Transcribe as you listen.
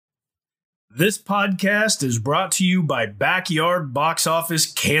This podcast is brought to you by Backyard Box Office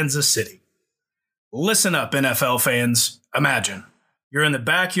Kansas City. Listen up, NFL fans. Imagine you're in the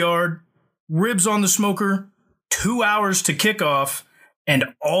backyard, ribs on the smoker, 2 hours to kick off, and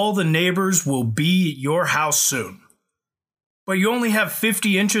all the neighbors will be at your house soon. But you only have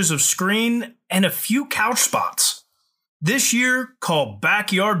 50 inches of screen and a few couch spots. This year, call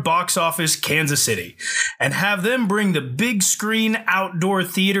Backyard Box Office Kansas City and have them bring the big screen outdoor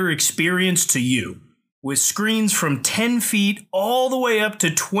theater experience to you. With screens from 10 feet all the way up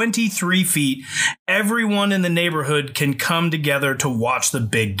to 23 feet, everyone in the neighborhood can come together to watch the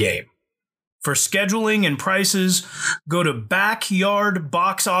big game. For scheduling and prices, go to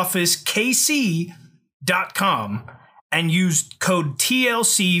backyardboxofficekc.com and use code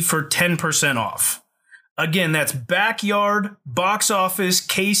TLC for 10% off. Again, that's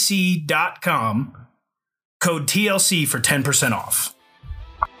backyardboxofficekc.com, code TLC for 10% off.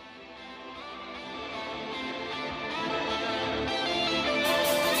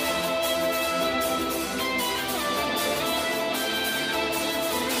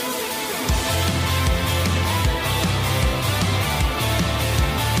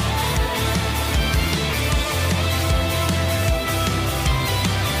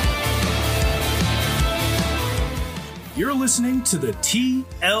 You're listening to the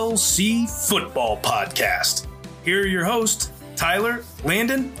TLC Football Podcast. Here are your hosts, Tyler,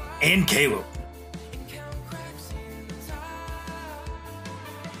 Landon, and Caleb.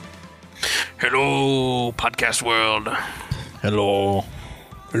 Hello, podcast world. Hello.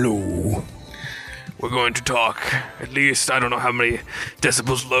 Hello. We're going to talk, at least, I don't know how many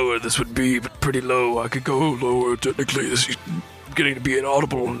decibels lower this would be, but pretty low. I could go lower, technically. This is getting to be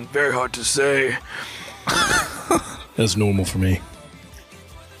inaudible and very hard to say. That's normal for me.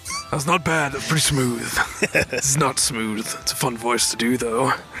 That's not bad. That's pretty smooth. It's not smooth. It's a fun voice to do,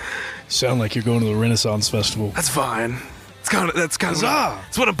 though. Sound like you're going to the Renaissance Festival. That's fine. That's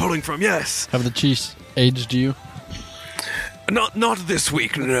what I'm pulling from. Yes. Have the Chiefs aged you? Not this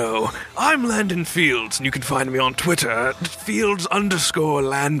week. No. I'm Landon Fields, and you can find me on Twitter at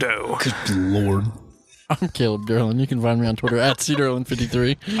Fields_Lando. Good Lord. I'm Caleb Derlin. You can find me on Twitter at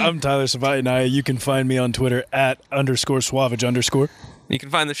CDerlin53. I'm Tyler Savatinaya. You can find me on Twitter at _Suavage_. You can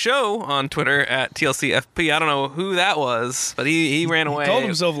find the show on Twitter at TLCFP. I don't know who that was, but he ran away. He called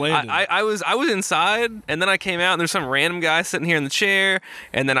himself Landon. I was inside, and then I came out, and there's some random guy sitting here in the chair,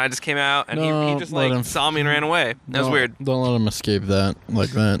 and then I just came out, and he just saw me and ran away. That was weird. Don't let him escape that like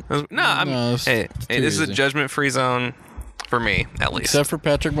that. Hey, this is a judgment-free zone. For me, at least. Except for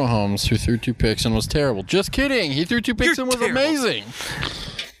Patrick Mahomes, who threw 2 picks and was terrible. Just kidding. He threw 2 picks and was amazing.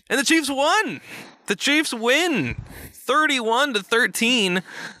 And the Chiefs won. The Chiefs win 31-13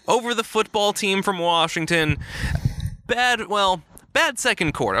 over the football team from Washington. Bad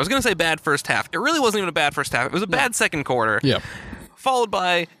second quarter. I was going to say bad first half. It really wasn't even a bad first half. It was a bad second quarter. Yeah. Followed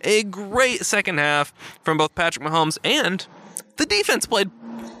by a great second half from both Patrick Mahomes and the defense played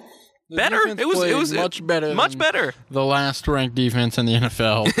better. It was much better. Much better. The last ranked defense in the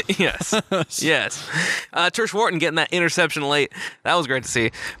NFL. Yes. Yes. Tersh Wharton getting that interception late. That was great to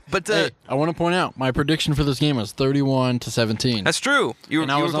see. But hey, I want to point out my prediction for this game was 31-17. That's true. You were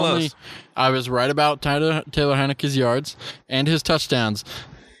close. I was right about Taylor Heineke's yards and his touchdowns.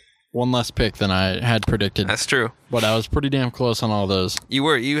 One less pick than I had predicted. That's true. But I was pretty damn close on all those. You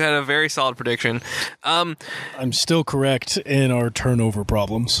were. You had a very solid prediction. I'm still correct in our turnover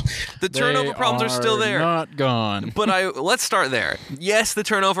problems. The turnover problems are still there. Not gone. But let's start there. Yes, the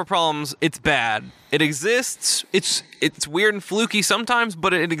turnover problems, it's bad. It exists. It's weird and fluky sometimes,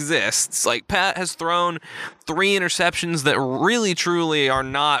 but it exists. Like, Pat has thrown 3 interceptions that really, truly are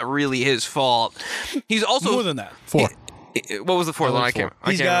not really his fault. He's also... More than that. 4. What was the 4th one? I can't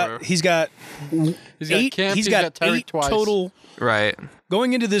remember. He's got 8 total. Right.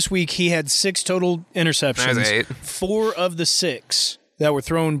 Going into this week, he had 6 total interceptions. There's 8. 4 of the 6 that were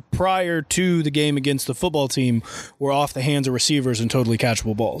thrown prior to the game against the football team were off the hands of receivers and totally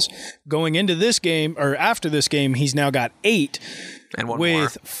catchable balls. Going into this game, or after this game, he's now got 8, and one with more.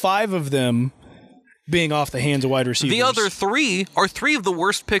 5 of them being off the hands of wide receivers. The other 3 are 3 of the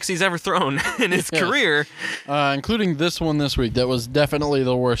worst picks he's ever thrown in his career. Including this one this week. That was definitely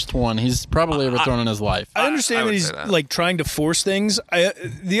the worst one he's probably ever thrown in his life. I understand that he's like trying to force things.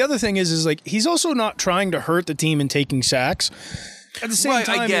 The other thing is like he's also not trying to hurt the team in taking sacks. At the same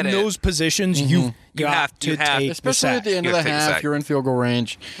time, in those positions, you've got to take especially the sack. at the end of the half, you're in field goal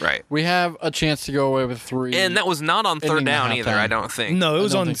range. Right. We have a chance to go away with 3. And that was not on third down either, I don't think. No, it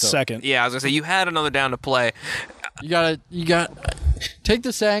was on second. Yeah, I was going to say, you had another down to play. You got Take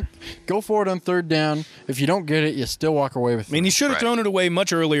the sack, go for it on third down. If you don't get it, you still walk away with it. I mean, he should have thrown it away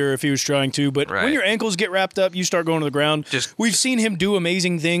much earlier if he was trying to, but when your ankles get wrapped up, you start going to the ground. We've seen him do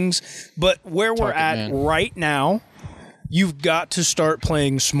amazing things, but where we're at right now, you've got to start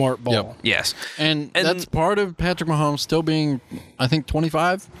playing smart ball. Yep. Yes. And that's part of Patrick Mahomes still being, I think,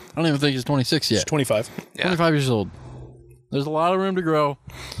 25. I don't even think he's 26 yet. He's 25. Yeah. 25 years old. There's a lot of room to grow.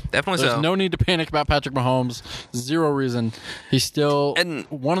 Definitely There's so. no need to panic about Patrick Mahomes. Zero reason. He's still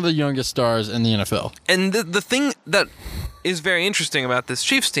one of the youngest stars in the NFL. And the thing that is very interesting about this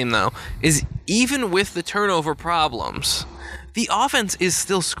Chiefs team, though, is even with the turnover problems, the offense is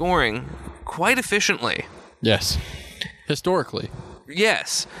still scoring quite efficiently. Yes. Historically.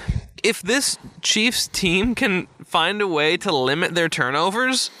 Yes. If this Chiefs team can find a way to limit their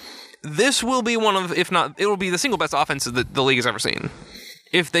turnovers, this will be one of, if not, it will be the single best offense that the league has ever seen.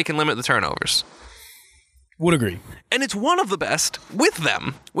 If they can limit the turnovers. Would agree. And it's one of the best with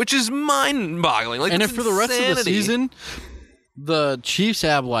them, which is mind-boggling. Like, and it's if for the rest of the insanity. season, the Chiefs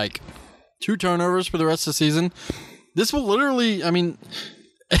have like 2 turnovers for the rest of the season, this will literally, I mean,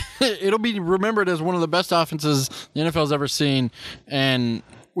 it'll be remembered as one of the best offenses the NFL's ever seen, and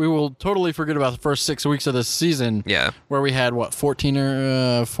we will totally forget about the first 6 weeks of this season. Yeah. Where we had, 14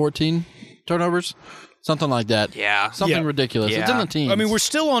 turnovers? Something like that. Yeah. Something ridiculous. Yeah. It's in the teens. I mean, we're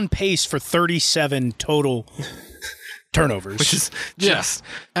still on pace for 37 total turnovers. Which is just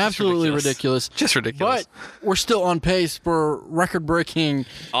absolutely ridiculous. Just ridiculous. But we're still on pace for record-breaking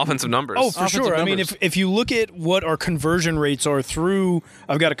offensive numbers. Oh, for sure. I mean, if you look at what our conversion rates are through,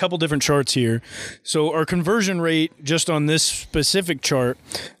 I've got a couple different charts here. So our conversion rate, just on this specific chart,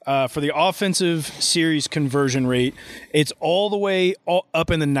 for the offensive series conversion rate, it's all the way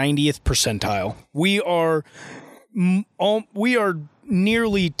up in the 90th percentile. We are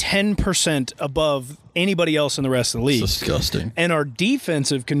nearly 10% above anybody else in the rest of the league. Disgusting. And our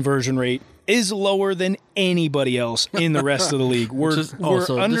defensive conversion rate is lower than anybody else in the rest of the league. We're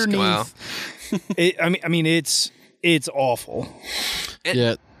underneath. Wow. I mean, it's awful.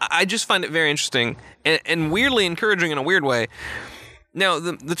 And I just find it very interesting and weirdly encouraging in a weird way. Now,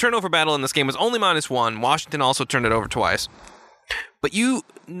 the turnover battle in this game was only -1. Washington also turned it over twice. But you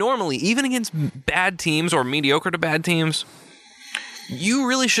normally, even against bad teams or mediocre to bad teams, you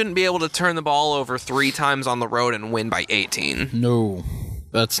really shouldn't be able to turn the ball over 3 times on the road and win by 18. No.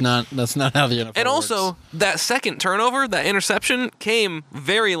 That's not how the NFL And also, works. that second turnover, that interception, came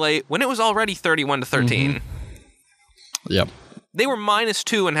very late when it was already 31-13. Yep. They were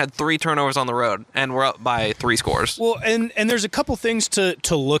 -2 and had 3 turnovers on the road and were up by 3 scores. Well, and there's a couple things to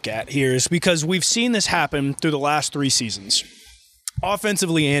look at here, is because we've seen this happen through the last 3 seasons,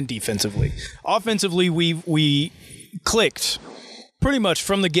 offensively and defensively. Offensively, we clicked pretty much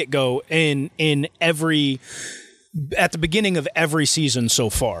from the get-go at the beginning of every season so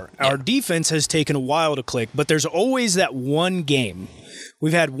far. Our defense has taken a while to click, but there's always that one game.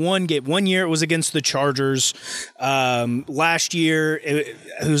 We've had one game. One year it was against the Chargers. Last year it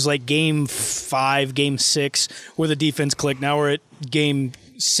was like game 5, game 6, where the defense clicked. Now we're at game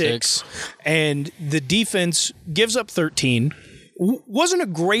 6. And the defense gives up 13. Wasn't a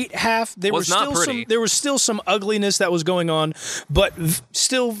great half. There was still some ugliness that was going on, but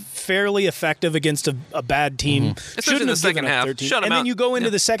still fairly effective against a bad team. Especially in the second half. And then you go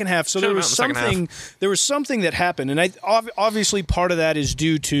into the second half. So there was something that happened, and obviously part of that is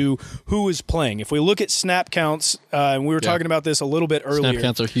due to who is playing. If we look at snap counts, and we were talking about this a little bit earlier. Snap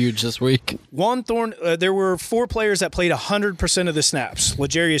counts are huge this week. Juan Thorn. There were 4 players that played 100% of the snaps: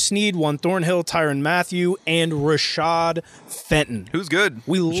 L'Jarius Sneed, Juan Thornhill, Tyrann Mathieu, and Rashad Fenton. Who's good?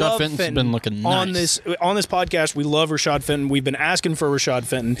 We Rashad love Fenton's Fenton. been looking nice. On this podcast, we love Rashad Fenton. We've been asking for Rashad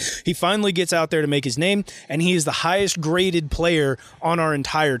Fenton. He finally gets out there to make his name, and he is the highest graded player on our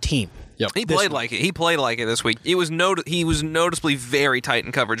entire team. Yep. He played like it. He played like it this week. He was noticeably very tight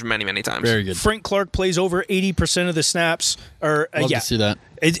in coverage many, many times. Very good. Frank Clark plays over 80% of the snaps. Love to see that.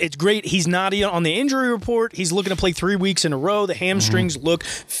 It's great. He's not on the injury report. He's looking to play 3 weeks in a row. The hamstrings look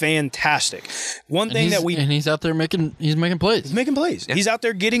fantastic. He's out there making plays. He's making plays. Yeah. He's out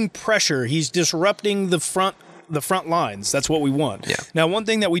there getting pressure. He's disrupting the front lines. That's what we want. Yeah. Now, one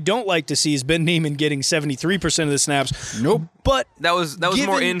thing that we don't like to see is Ben Neiman getting 73% of the snaps. Nope. But that was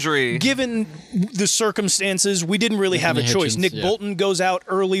more injury. Given the circumstances, we didn't really have a choice. Nick Bolton goes out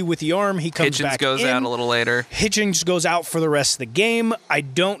early with the arm. He comes back in. Hitchens goes out a little later. Hitchens goes out for the rest of the game. I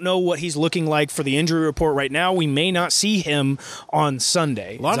don't know what he's looking like for the injury report right now. We may not see him on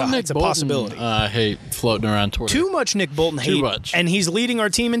Sunday. A lot of Nick Bolton, possibility. Hate floating around Twitter. Too much Nick Bolton hate. Too much. And he's leading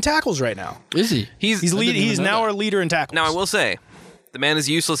our team in tackles right now. Is he? He's now our leader in tackles. Now, I will say, The man is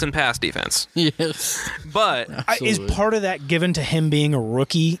useless in pass defense. Yes. But Is part of that given to him being a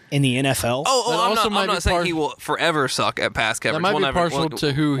rookie in the NFL? I'm not saying he will forever suck at pass coverage. That might be partial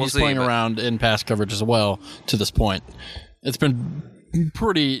to who he's playing around in pass coverage as well to this point. It's been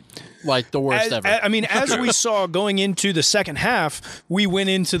pretty like the worst ever. I mean, as we saw going into the second half, we went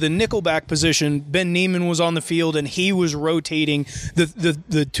into the nickelback position. Ben Neiman was on the field, and he was rotating.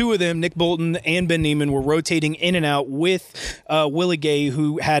 The two of them, Nick Bolton and Ben Neiman, were rotating in and out with Willie Gay,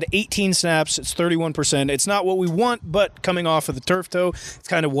 who had 18 snaps. It's 31%. It's not what we want, but coming off of the turf toe, it's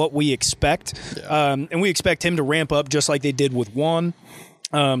kind of what we expect. Yeah. And we expect him to ramp up just like they did with Juan.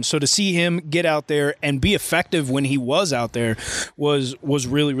 So to see him get out there and be effective when he was out there was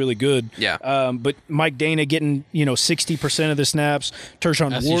really, really good. Yeah. But Mike Dana getting 60% of the snaps,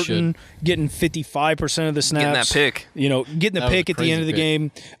 Tershawn Wharton getting 55% of the snaps, getting that pick, getting the pick at the end of the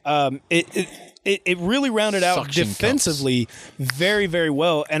game. It really rounded out defensively very, very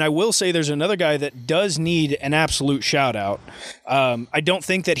well. And I will say there's another guy that does need an absolute shout out. I don't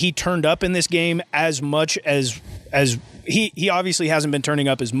think that he turned up in this game as much as he obviously hasn't been turning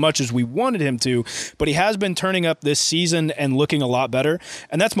up as much as we wanted him to, but he has been turning up this season and looking a lot better.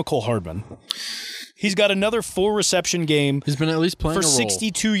 And that's McCole Hardman. He's got another 4 reception game. He's been at least playing for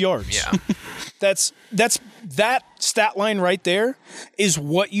 62 yards. Yeah. That stat line right there is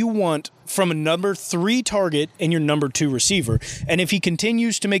what you want from a number 3 target and your number 2 receiver. And if he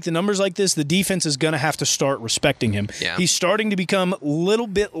continues to make the numbers like this, the defense is going to have to start respecting him. Yeah. He's starting to become a little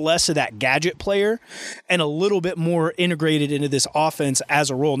bit less of that gadget player and a little bit more integrated into this offense as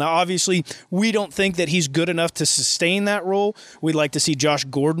a role. Now, obviously, we don't think that he's good enough to sustain that role. We'd like to see Josh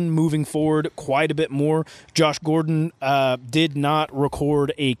Gordon moving forward quite a bit more. Josh Gordon did not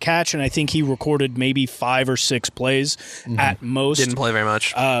record a catch, and I think he recorded maybe 5 or 6 plays at most. Didn't play very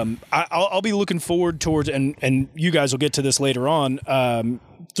much. I'll be looking forward towards, and you guys will get to this later on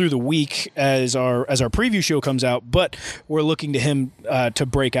through the week as our preview show comes out. But we're looking to him to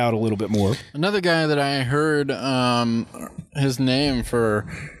break out a little bit more. Another guy that I heard his name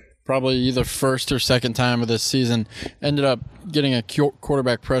for probably either first or second time of this season ended up getting a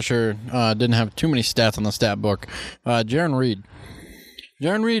quarterback pressure. Didn't have too many stats on the stat book. Jaron Reed.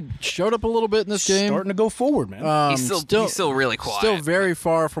 Jaron Reed showed up a little bit in this game. Starting to go forward, man. He's still really quiet. Still very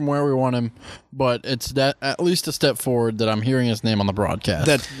far from where we want him, but it's at least a step forward that I'm hearing his name on the broadcast.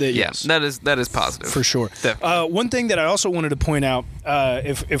 Yes, that is positive for sure. One thing that I also wanted to point out,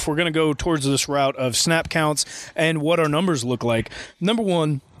 if we're going to go towards this route of snap counts and what our numbers look like, number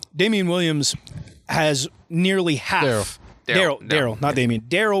 1, Damian Williams has nearly half.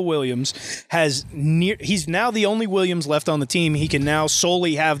 Daryl Williams he's now the only Williams left on the team. He can now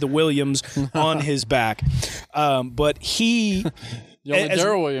solely have the Williams on his back. But he the only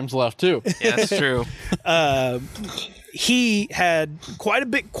Daryl Williams left too. Yeah, that's true. He had quite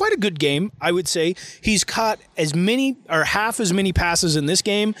a good game, I would say. He's caught as many or half as many passes in this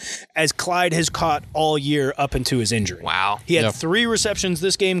game as Clyde has caught all year up into his injury. Wow. He had 3 receptions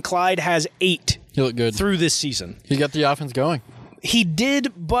this game. Clyde has 8. He looked good through this season. He got the offense going. He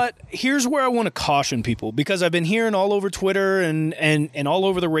did, but here's where I want to caution people, because I've been hearing all over Twitter and all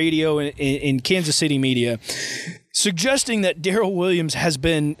over the radio in Kansas City media suggesting that Daryl Williams has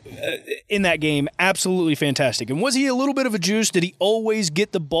been, in that game, absolutely fantastic. And was he a little bit of a juice? Did he always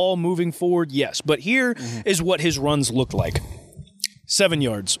get the ball moving forward? Yes. But here is what his runs looked like. 7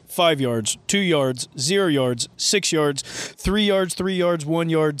 yards, 5 yards, 2 yards, 0 yards, 6 yards, 3 yards, 3 yards, 1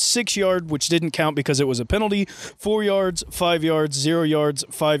 yard, 6 yard, which didn't count because it was a penalty, 4 yards, 5 yards, 0 yards,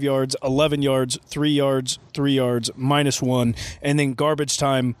 5 yards, 11 yards, 3 yards, 3 yards, -1, and then garbage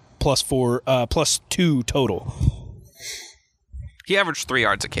time +2 total. He averaged 3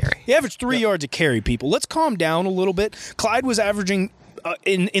 yards a carry. He averaged 3 yards a carry, people. Let's calm down a little bit. Clyde was averaging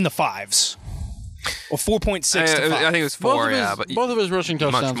in the 5s. Or 4.6 to 5. I think it was 4, but both of his rushing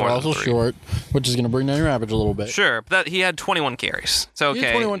touchdowns were also short, which is going to bring down your average a little bit. Sure, but he had 21 carries. So,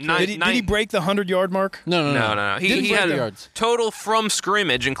 okay. Did he break the 100-yard mark? No. He had yards. Total from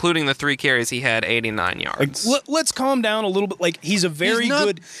scrimmage, including the 3 carries, he had 89 yards. Let's calm down a little bit. Like, he's a very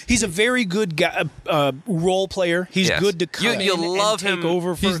good guy, role player. He's good to come in and take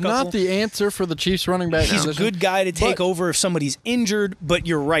over for a couple. He's not the answer for the Chiefs running back. He's a good guy to take over if somebody's injured, but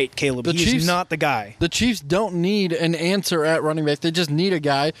you're right, Caleb. He's not the guy. The Chiefs don't need an answer at running back. They just need a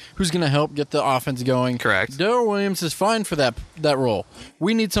guy who's going to help get the offense going. Correct. Daryl Williams is fine for that role.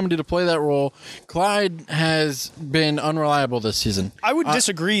 We need somebody to play that role. Clyde has been unreliable this season. I would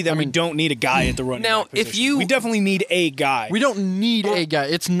disagree that we don't need a guy at the running back position. We definitely need a guy. We don't need a guy.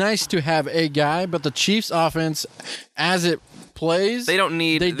 It's nice to have a guy, but the Chiefs offense, as it plays. They don't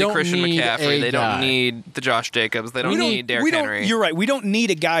need the Christian McCaffrey. They don't need the Josh Jacobs. They don't need Derrick Henry. You're right. We don't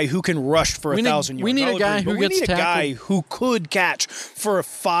need a guy who can rush for 1,000 yards. We need a guy who gets tackled. We need a guy who could catch for a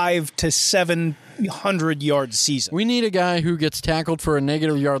 500 to 700 yard season. We need a guy who gets tackled for a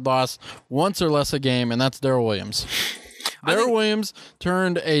negative yard loss once or less a game, and that's Darrell Williams. Darrell Williams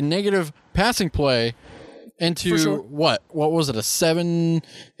turned a negative passing play into what was it, a 7-8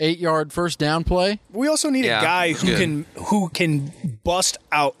 yard first down play? We also need a guy who can bust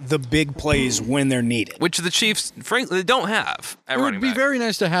out the big plays when they're needed, which the Chiefs, frankly, they don't have at running back. It would be very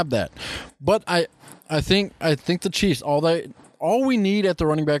nice to have that, but I think the Chiefs, all we need at the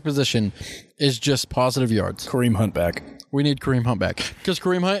running back position is just positive yards. Kareem Hunt back. We need Kareem Hunt back because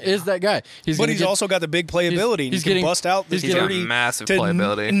Kareem Hunt is that guy. He's also got the big playability. He's getting bust out this 30 massive to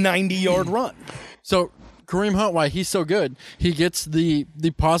playability 90-yard run. So Kareem Hunt, why he's so good, he gets the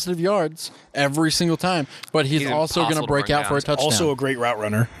positive yards every single time, but he's also going to break out for a touchdown. Also a great route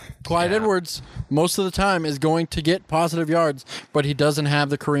runner. Clyde Edwards, most of the time, is going to get positive yards, but he doesn't have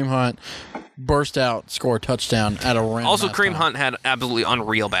the Kareem Hunt burst out, score a touchdown at a random. Also, Kareem Hunt had absolutely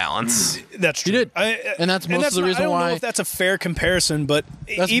unreal balance. That's true. He did. And that's most of the reason why. I don't know if that's a fair comparison, but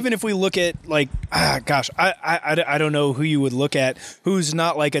even if we look at, I don't know who you would look at who's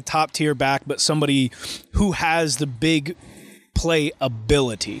not like a top tier back, but somebody who has the big play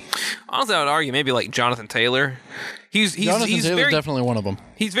ability. Honestly, I would argue maybe like Jonathan Taylor. He's definitely one of them.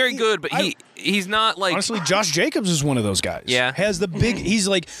 He's very good, but he's not like... Honestly, Josh Jacobs is one of those guys. Yeah. Has the big... He's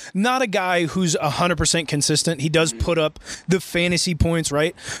like not a guy who's 100% consistent. He does put up the fantasy points,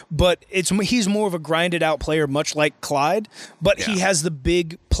 right? But he's more of a grinded out player, much like Clyde, but he has the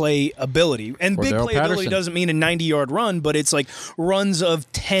big play ability. And big play ability doesn't mean a 90-yard run, but it's like runs of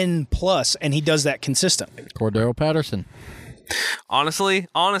 10 plus, and he does that consistently. Cordero Patterson. Honestly,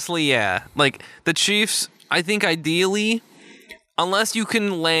 yeah. Like, the Chiefs, I think ideally, unless you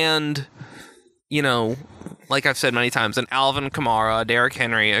can land, like I've said many times, an Alvin Kamara, a Derrick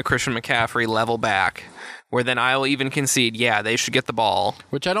Henry, a Christian McCaffrey level back, where then I will even concede, they should get the ball.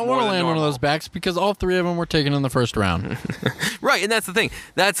 Which I don't want to land one of those backs because all three of them were taken in the first round. Right, and that's the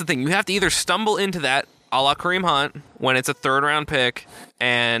thing. You have to either stumble into that, a la Kareem Hunt, when it's a third-round pick,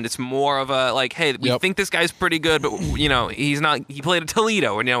 and it's more of a, like, hey, we think this guy's pretty good, but, he's not... He played at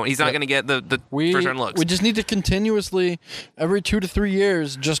Toledo, and, he's not going to get the first-round looks. We just need to continuously, every 2 to 3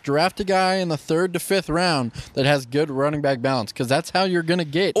 years, just draft a guy in the 3rd to 5th round that has good running back balance, because that's how you're going to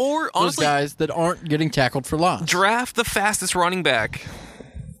get those guys that aren't getting tackled for loss. Draft the fastest running back.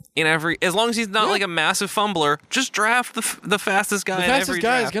 As long as he's not like a massive fumbler, just draft the fastest guy. The fastest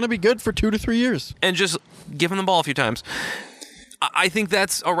guy is going to be good for 2 to 3 years, and just give him the ball a few times. I think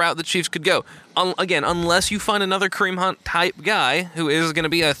that's a route the Chiefs could go. Again, unless you find another Kareem Hunt type guy who is going to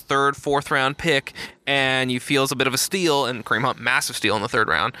be a 3rd, 4th round pick, and you feel it's a bit of a steal, and Kareem Hunt, massive steal in the 3rd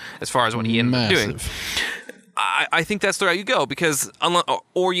round as far as what he ended up doing. I think that's the route you go, because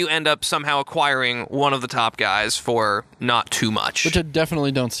or you end up somehow acquiring one of the top guys for not too much, which I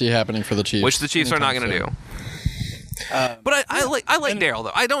definitely don't see happening for the Chiefs. Which the Chiefs are not going to do. But I like Darrell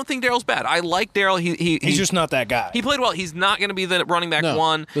though. I don't think Darrell's bad. I like Darrell. He's just not that guy. He played well. He's not going to be the running back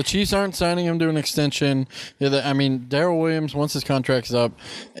one. The Chiefs aren't signing him to an extension. Darrell Williams, once his contract's up,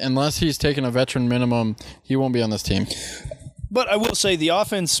 unless he's taking a veteran minimum, he won't be on this team. But I will say the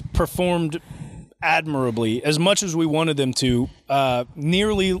offense performed admirably, as much as we wanted them to.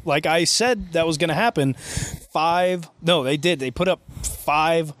 Nearly, like I said, that was going to happen. They did. They put up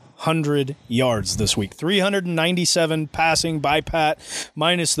 500 yards this week. 397 passing by Pat,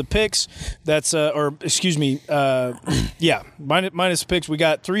 minus the picks. That's minus the picks. We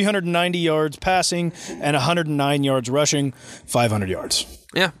got 390 yards passing and 109 yards rushing, 500 yards.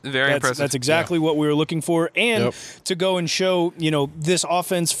 Yeah, very impressive. That's exactly what we were looking for. And to go and show, this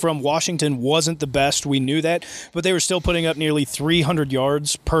offense from Washington wasn't the best. We knew that. But they were still putting up nearly 300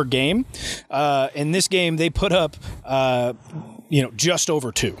 yards per game. In this game, they put up, just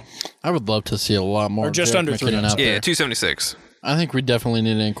over 2. I would love to see a lot more. Or just under 3. Out there. 276. I think we definitely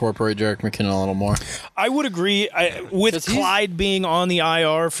need to incorporate Jerick McKinnon a little more. I would agree with Clyde being on the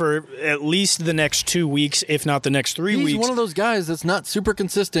IR for at least the next 2 weeks, if not the next 3 weeks. He's one of those guys that's not super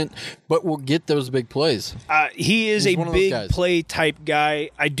consistent, but will get those big plays. He's a big play type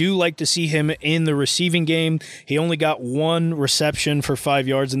guy. I do like to see him in the receiving game. He only got 1 reception for 5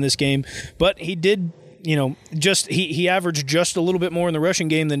 yards in this game, but he did... he averaged just a little bit more in the rushing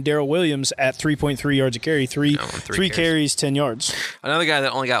game than Darrell Williams at 3.3 yards a carry, three carries, 10 yards. Another guy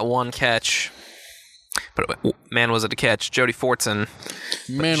that only got 1 catch, but man, was it a catch? Jody Fortson.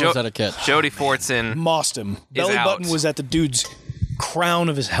 Was that a catch? Jody Fortson mossed him. Belly button was at the dude's crown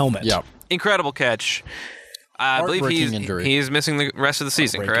of his helmet. Yeah, incredible catch. I believe Heartbreaking injury. he's missing the rest of the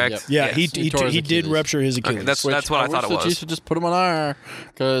season, correct? Yeah, Yes. he tore his did Achilles. rupture his Achilles. Okay, that's what I thought it wish the was. Chiefs would just put him on IR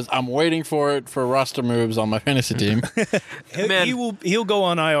because I'm waiting for it for roster moves on my fantasy team. Man. He'll go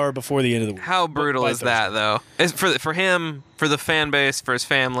on IR before the end of the week. How brutal By is that, though? It's for him, for the fan base, for his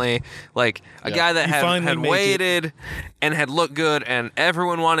family, like a guy that He had finally made it. waited and had looked good, and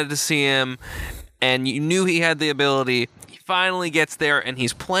everyone wanted to see him, and you knew he had the ability. He finally gets there, and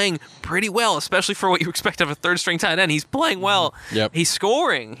he's playing pretty well, especially for what you expect of a third-string tight end. He's playing well. Yep. He's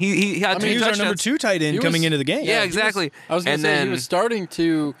scoring. He had two He was our touchdowns. number 2 tight end He coming was- into the game. Yeah, exactly. I was going And to say then he was starting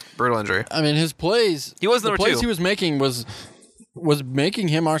to. brutal injury. I mean, his plays. He was the number plays 2. he was making was making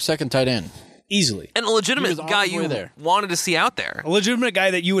him our second tight end. Easily. And a legitimate He was on guy his way you there. wanted to see out there. A legitimate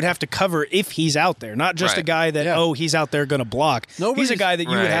guy that you would have to cover if he's out there, not just a Right. guy that, Yeah. he's out there going to block. He's a Nobody's- guy that you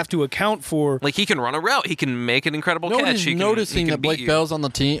would Right. have to account for. Like he can run a route. He can make an incredible Nobody's catch. He can, noticing he can that beat Blake you. Bell's on the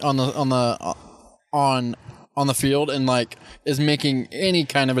team on the field and like is making any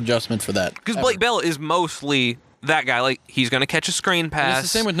kind of adjustment for that. Because ever. Blake Bell is mostly that guy. Like he's going to catch a screen pass. the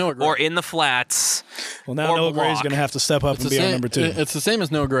same with Noah Gray. or in the flats. Well, now or Noah Gray's block. going to have to step up and be our number 2. It's the same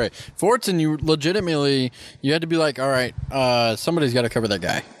as Noah Gray. Fortson, you legitimately you had to be like, all right, somebody's got to cover that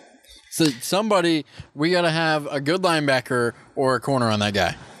guy. So we got to have a good linebacker or a corner on that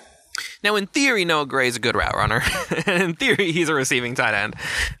guy. Now, in theory, Noah Gray's a good route runner. And in theory, he's a receiving tight end.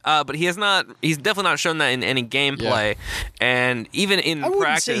 But he has not. He's definitely not shown that in any gameplay. And even in I wouldn't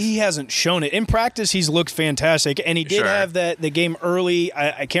practice, say he hasn't shown it. In practice, he's looked fantastic, and he did Sure. have the game early.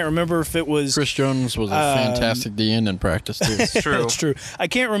 I can't remember if it was. Chris Jones was a fantastic D end in practice too. it's true. It's true. I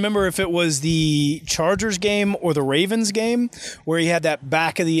can't remember if it was the Chargers game or the Ravens game where he had that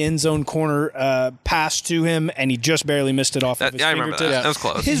back of the end zone corner pass to him, and he just barely missed it off of his I remember fingertips. that. That was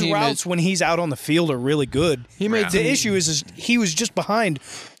close. His He routes when he's out on the field are really good. The issue is he was just behind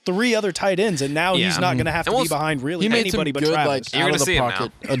 3 other tight ends, and now he's Yeah. not going to have to And be we'll- behind really He made anybody some but good Travis. like You're out gonna of the see him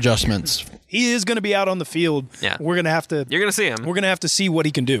pocket adjustments. He is going to be out on the field. Yeah. We're going to have to. You're going to see him. We're going to have to see what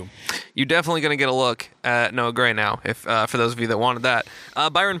he can do. You're definitely going to get a look at Noah Gray now, if for those of you that wanted that.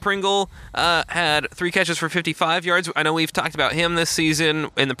 Byron Pringle had 3 catches for 55 yards. I know we've talked about him this season,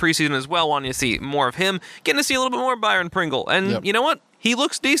 in the preseason as well, wanting to see more of him. Getting to see a little bit more of Byron Pringle. And Yep. you know what? He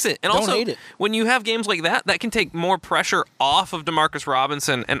looks decent. And Don't also, hate it. when you have games like that can take more pressure off of Demarcus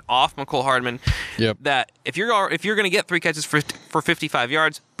Robinson and off McCole Hardman. Yep. That if you're going to get 3 catches for 55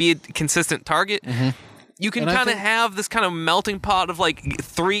 yards, be a consistent target. You can And I kind of think- have this kind of melting pot of like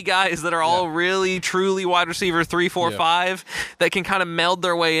 3 guys that are all really, truly wide receiver 3, 4, Yeah. 5 that can kind of meld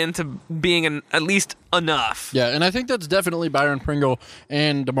their way into being at least enough. Yeah, and I think that's definitely Byron Pringle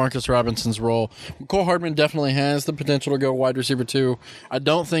and DeMarcus Robinson's role. Cole Hardman definitely has the potential to go wide receiver 2. I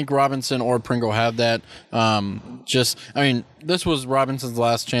don't think Robinson or Pringle have that. This was Robinson's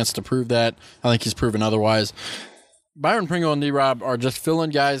last chance to prove that. I think he's proven otherwise. Byron Pringle and D-Rob are just filling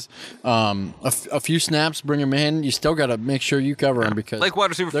guys a few snaps, bring them in. You still got to make sure you cover them because Like wide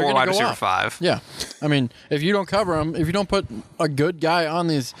receiver they're 4, gonna wide go receiver off. 5. Yeah, I mean, if you don't cover them, if you don't put a good guy on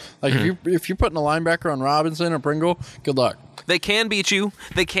these, like if you're putting a linebacker on Robinson or Pringle, good luck. They can beat you.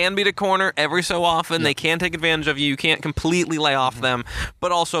 They can beat a corner every so often. They can take advantage of you. You can't completely lay off them.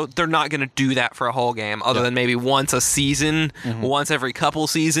 But also, they're not going to do that for a whole game other than maybe once a season, once every couple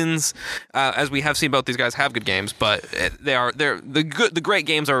seasons. As we have seen both these guys have good games, but the great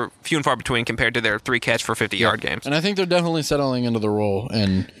games are few and far between compared to their 3 catch for 50-yard games. And I think they're definitely settling into the role.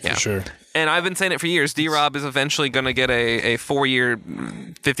 And Yeah. For sure. And I've been saying it for years. D-Rob is eventually going to get a 4-year,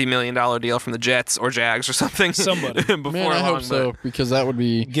 $50 million deal from the Jets or Jags or something. Somebody. before man, I long, hope so because that would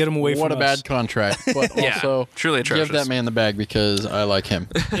be Get him away what from a us. bad contract. But Yeah, also, truly give atrocious. that man the bag because I like him.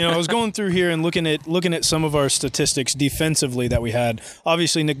 I was going through here and looking at some of our statistics defensively that we had.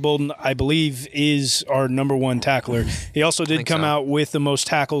 Obviously, Nick Bolden, I believe, is our number 1 tackler. He also did come so. out with the most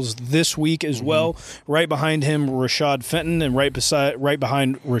tackles this week as well. Right behind him, Rashad Fenton, and right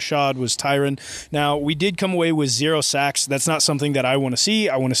behind Rashad was Tyron. Now, we did come away with 0 sacks. That's not something that I want to see.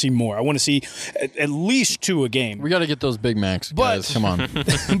 I want to see more. I want to see at least 2 a game. We got to get those Big Macs, guys. Come on.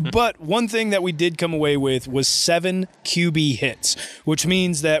 But one thing that we did come away with was 7 QB hits, which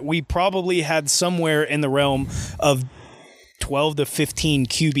means that we probably had somewhere in the realm of 12 to 15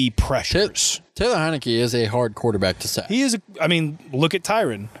 QB pressures. Taylor Heineke is a hard quarterback to sack. He is. Look at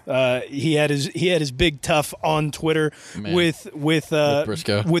Tyron. He had his big tough on Twitter Man. with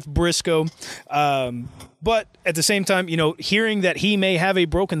Briscoe. With Briscoe. But at the same time, hearing that he may have a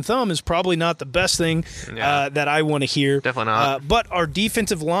broken thumb is probably not the best thing that I want to hear. Definitely not. But our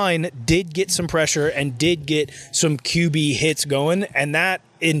defensive line did get some pressure and did get some QB hits going, and that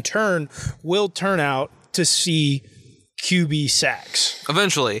in turn will turn out to see QB sacks.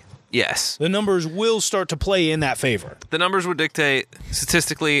 Eventually. Yes. The numbers will start to play in that favor. The numbers would dictate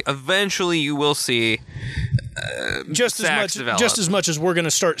statistically. Eventually, you will see just sacks develop. Just as much as we're going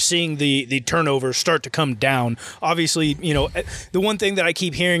to start seeing the turnovers start to come down. Obviously, the one thing that I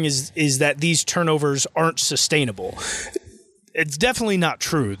keep hearing is that these turnovers aren't sustainable. It's definitely not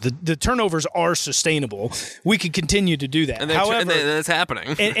true. The turnovers are sustainable. We could continue to do that. And However, it's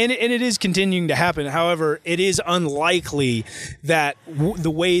happening. and it is continuing to happen. However, it is unlikely that the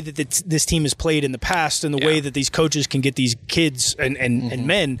way that this team has played in the past and the way that these coaches can get these kids and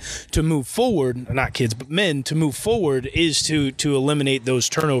men to move forward, not kids, but men to move forward, is to eliminate those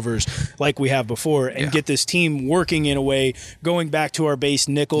turnovers like we have before and get this team working in a way, going back to our base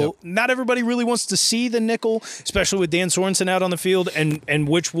nickel. Yep. Not everybody really wants to see the nickel, especially with Dan Sorensen out on the field, and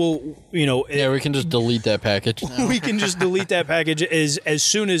which will, we can just delete that package now. We can just delete that package as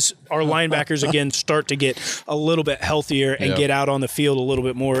soon as our linebackers again start to get a little bit healthier and get out on the field a little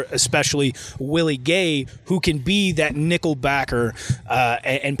bit more, especially Willie Gay, who can be that nickel backer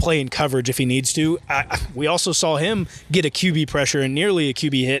and play in coverage if he needs to. We also saw him get a QB pressure and nearly a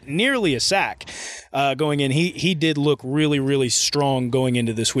QB hit, nearly a sack going in. He did look really, really strong going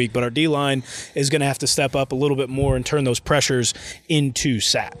into this week, but our D-line is going to have to step up a little bit more and turn those pressures into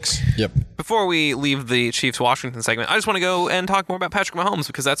sacks. Yep. Before we leave the Chiefs-Washington segment, I just want to go and talk more about Patrick Mahomes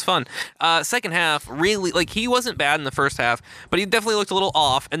because that's fun. Second half, really, he wasn't bad in the first half, but he definitely looked a little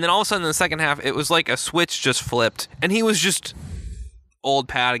off, and then all of a sudden in the second half, it was like a switch just flipped, and he was just old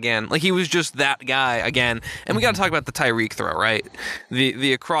Pat again. He was just that guy again. And we got to talk about the Tyreek throw, right?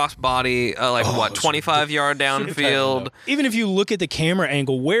 The across body, 25-yard downfield. Even if you look at the camera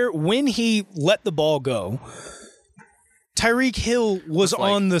angle, when he let the ball go, Tyreek Hill was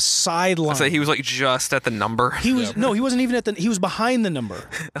on the sideline. So he was just at the number. He was no, he wasn't even at he was behind the number.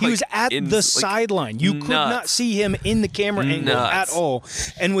 He was at the sideline. You could not see him in the camera angle at all.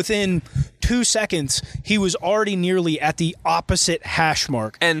 And within 2 seconds, he was already nearly at the opposite hash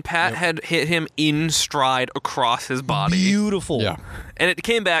mark. And Pat had hit him in stride across his body. Beautiful. Yeah. And it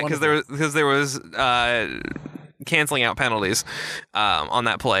came back because there was canceling out penalties on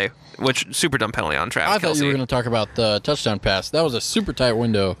that play, which super dumb penalty on Travis Kelce. I thought you were going to talk about the touchdown pass. That was a super tight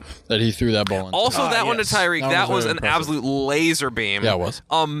window that he threw that ball in. Also, that one to Tyreek, that was an absolute laser beam. Yeah, it was.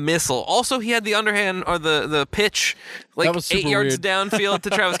 A missile. Also, he had the underhand or the pitch that was 8 yards weird. downfield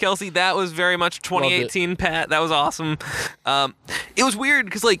to Travis Kelce. That was very much 2018 Pat. That was awesome. It was weird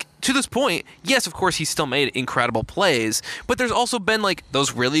because, to this point, yes, of course, he still made incredible plays, but there's also been,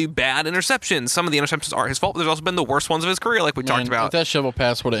 those really bad interceptions. Some of the interceptions are his fault, but there's also been the worst ones of his career, like we talked about. If that shovel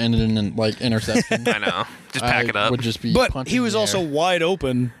pass would have ended in, interception. I know. Just pack it up. Would just be but he was also wide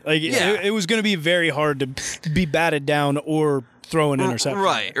open. It was going to be very hard to be batted down or throw an interception.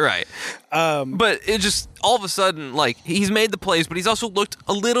 Right. But it just, all of a sudden, he's made the plays, but he's also looked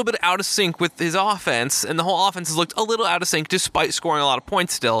a little bit out of sync with his offense, and the whole offense has looked a little out of sync despite scoring a lot of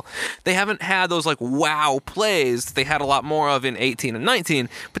points still. They haven't had those, wow plays they had a lot more of in 18 and 19,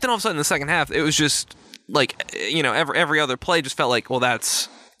 but then all of a sudden in the second half, it was just, every other play just felt like, well, that's...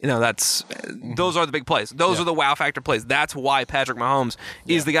 those are the big plays. Those are the wow factor plays. That's why Patrick Mahomes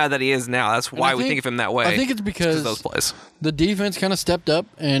is the guy that he is now. That's why we think of him that way. I think it's because those plays. The defense kind of stepped up,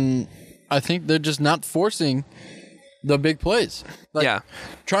 and I think they're just not forcing the big plays.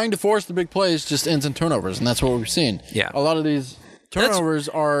 Trying to force the big plays just ends in turnovers, and that's what we've seen. Yeah. A lot of these turnovers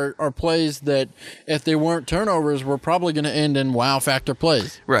are plays that, if they weren't turnovers, were probably going to end in wow factor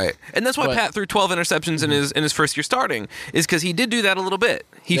plays. Right. And that's why Pat threw 12 interceptions in his first year starting, is because he did do that a little bit.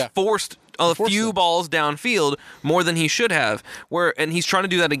 He forced a few balls downfield more than he should have, and he's trying to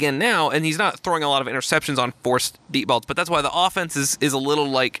do that again now, and he's not throwing a lot of interceptions on forced deep balls, but that's why the offense is a little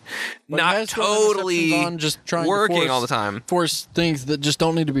not totally on just trying working to all the time. Force things that just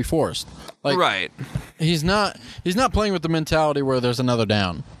don't need to be forced. Right. He's not playing with the mentality where there's another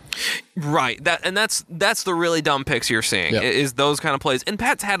down. Right. That's the really dumb picks you're seeing, is those kind of plays. And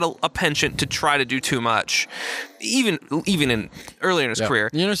Pat's had a penchant to try to do too much, even earlier in his career.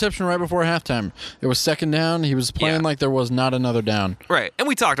 The interception right before halftime, it was second down. He was playing like there was not another down. Right. And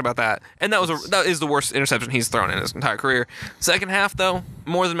we talked about that. And that is the worst interception he's thrown in his entire career. Second half, though,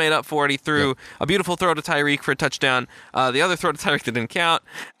 more than made up for it. He threw a beautiful throw to Tyreek for a touchdown. The other throw to Tyreek that didn't count.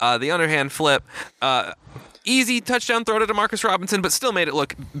 The underhand flip. Easy touchdown throw to Demarcus Robinson, but still made it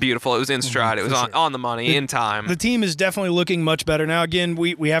look beautiful. It was in stride. It was on the money, in time. The team is definitely looking much better. Now, again,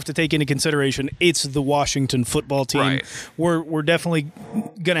 we have to take into consideration it's the Washington football team. Right. We're definitely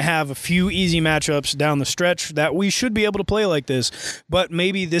going to have a few easy matchups down the stretch that we should be able to play like this, but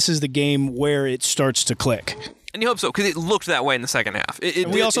maybe this is the game where it starts to click. And you hope so, because it looked that way in the second half.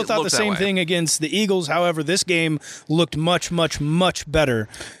 And we also thought the same thing against the Eagles. However, this game looked much, much, much better.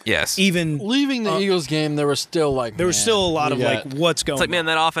 Yes. Even Leaving the Eagles game, there was still there was still a lot of what's going on. It's like, man,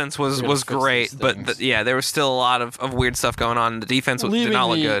 that offense was great, but there was still a lot of weird stuff going on. The defense did not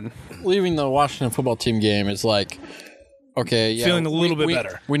look good. Leaving the Washington football team game is like, okay, yeah, feeling a little bit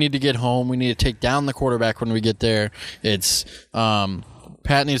better. We need to get home. We need to take down the quarterback when we get there. It's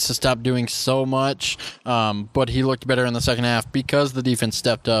Pat needs to stop doing so much, but he looked better in the second half because the defense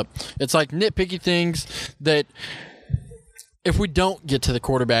stepped up. It's like nitpicky things that if we don't get to the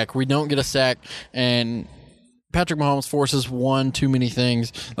quarterback, we don't get a sack, and Patrick Mahomes forces one too many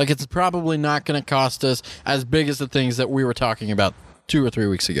things, like it's probably not going to cost us as big as the things that we were talking about 2 or 3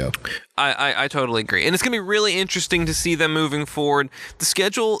 weeks ago. I totally agree. And it's going to be really interesting to see them moving forward. The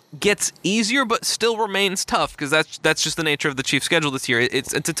schedule gets easier, but still remains tough because that's just the nature of the Chiefs' schedule this year.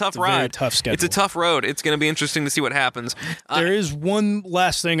 It's a tough ride. Very tough schedule. It's a tough road. It's going to be interesting to see what happens. There is one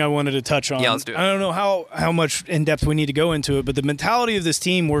last thing I wanted to touch on. Yeah, let's do it. I don't know how much in depth we need to go into it, but the mentality of this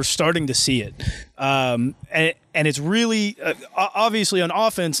team, we're starting to see it. And it's really, obviously on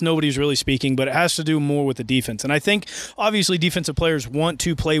offense, nobody's really speaking, but it has to do more with the defense. And I think, obviously, defensive players want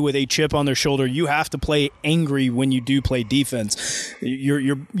to play with a chip on their shoulder. You have to play angry when you do play defense.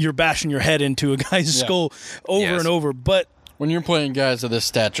 You're bashing your head into a guy's skull over and over. But when you're playing guys of this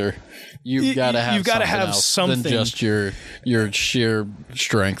stature, you've got to have something than just your sheer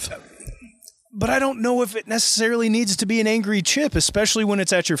strength. But I don't know if it necessarily needs to be an angry chip, especially when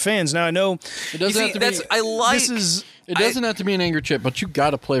it's at your fans. Now I know it doesn't have to be. It doesn't have to be an angry chip, but you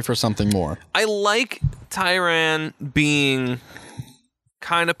got to play for something more. I like Tyrann being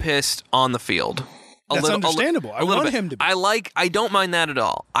kind of pissed on the field. That's understandable. I want him to be. I don't mind that at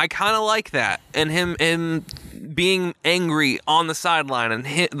all. I kind of like that, and him being angry on the sideline and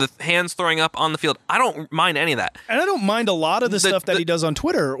the hands throwing up on the field. I don't mind any of that. And I don't mind a lot of the stuff that he does on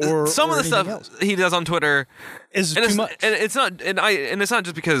Twitter or some of the stuff else. He does on Twitter is too much. And it's not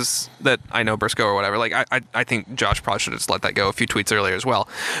just because that I know Briscoe or whatever. Like I think Josh probably should have just let that go a few tweets earlier as well.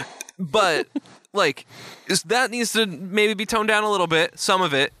 But like that needs to maybe be toned down a little bit. Some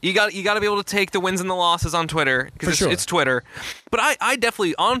of it you got to be able to take the wins and the losses on Twitter because it's Twitter. But I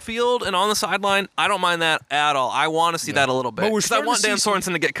definitely on field and on the sideline, I don't mind that at all. I want to see that a little bit because I want Dan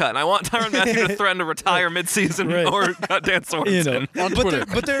Sorensen to get cut and I want Tyrann Mathieu to threaten to retire midseason or cut Dan Sorensen. On Twitter.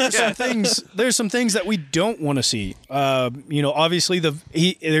 But there are some things. There's some things that we don't want to see. Obviously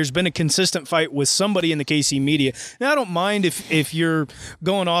there's been a consistent fight with somebody in the KC media. Now I don't mind if you're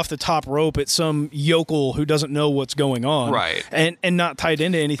going off the top rope at some yokel who doesn't know what's going on, right? And not tied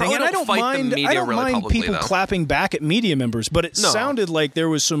into anything. Probably and I don't mind people clapping back at media members, but it sounded like there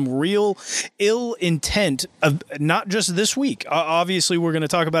was some real ill intent of not just this week. Obviously, we're going to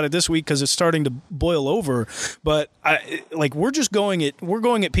talk about it this week because it's starting to boil over. But we're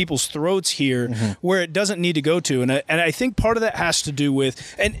going at people's throats here where it doesn't need to go to, and I think part of that has to do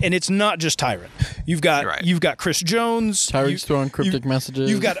with and it's not just Tyrann. You've got Chris Jones. Tyreek's throwing cryptic messages.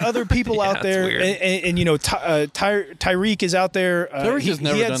 You've got other people out there, and Tyreek is out there. Tyreek has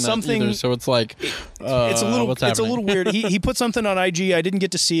never done something, that either, so it's like it's a little weird. He put something on IG. I didn't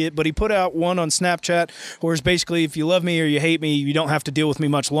get to see it, but he put out one on Snapchat, where it's basically, if you love me or you hate me, you don't have to deal with me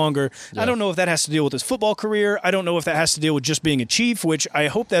much longer. Yeah. I don't know if that has to deal with his football career. I don't know if that has to deal with just being a Chief, which I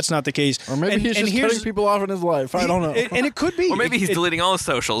hope that's not the case. Or maybe he's just cutting people off in his life. I don't know. And it could be. Or maybe he's deleting all his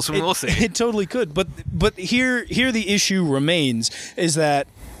socials. We'll see. It totally could. But here the issue remains is that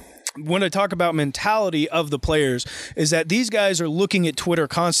when I talk about mentality of the players is that these guys are looking at Twitter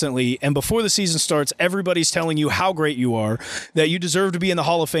constantly, and before the season starts, everybody's telling you how great you are, that you deserve to be in the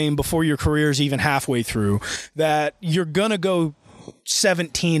Hall of Fame before your career is even halfway through, that you're going to go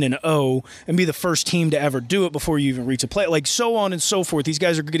 17-0 and be the first team to ever do it before you even reach a play, like so on and so forth. These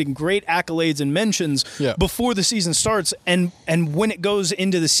guys are getting great accolades and mentions before the season starts, and when it goes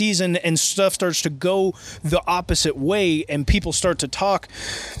into the season and stuff starts to go the opposite way and people start to talk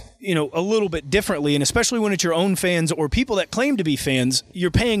a little bit differently, and especially when it's your own fans or people that claim to be fans, you're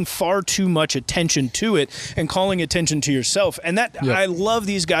paying far too much attention to it and calling attention to yourself. And I love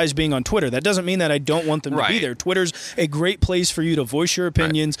these guys being on Twitter. That doesn't mean that I don't want them to be there. Twitter's a great place for you to voice your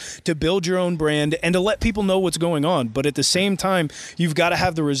opinions, to build your own brand, and to let people know what's going on. But at the same time, you've got to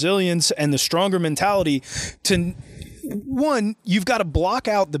have the resilience and the stronger mentality to... One, you've got to block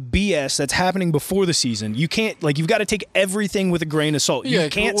out the BS that's happening before the season. You can't, you've got to take everything with a grain of salt. You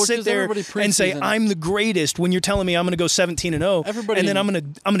can't sit there and say, I'm the greatest when you're telling me I'm going to go 17-0. And then I'm going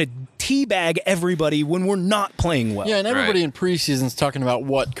to teabag everybody when we're not playing well. Yeah, and everybody in preseason is talking about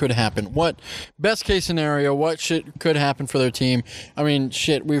what could happen. What best case scenario, what shit could happen for their team. I mean,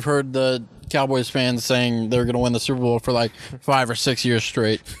 shit, we've heard the Cowboys fans saying they're going to win the Super Bowl for like 5 or 6 years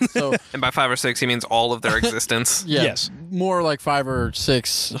straight. So And by 5 or 6, he means all of their existence. yeah, Yes. more like 500 or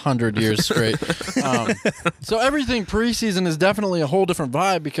 600 years straight. So everything preseason is definitely a whole different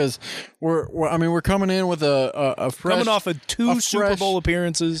vibe because we're coming in with a fresh, Coming off of 2 Super Bowl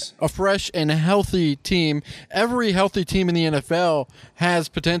appearances. a fresh and healthy team. Every healthy team in the NFL has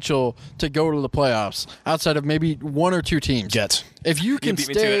potential to go to the playoffs outside of maybe 1 or 2 teams. Jets. If you can beat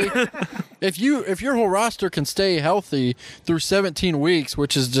me stay, to if your whole roster can stay healthy through 17 weeks,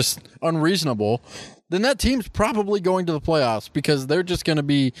 which is just unreasonable, then that team's probably going to the playoffs because they're just going to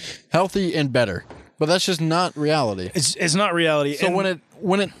be healthy and better. But that's just not reality. It's not reality. So And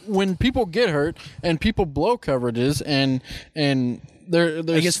when people get hurt and people blow coverages and there's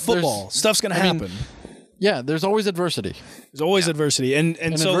I guess football stuff's going to happen. Yeah, there's always adversity. There's always adversity, and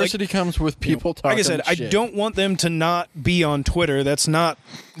so adversity comes with people talking. Like I said, shit. I don't want them to not be on Twitter. That's not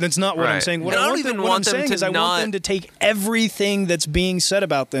what I'm Right. saying. What And I I don't want even them, what want I'm them saying to is I not- want them to take everything that's being said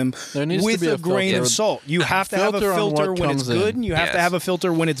about them There needs to with be a a grain filter. of salt. You have to have a filter on filter what when it's comes good, in. and you have to Yes. have a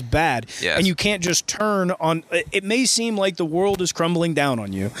filter when it's bad. Yes. And you can't just turn on. It may seem like the world is crumbling down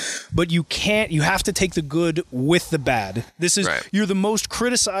on you, but you can't. You have to take the good with the bad. This is Right. you're the most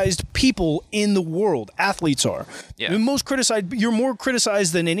criticized people in the world. Athletes are. Yeah. The most criticized. You're more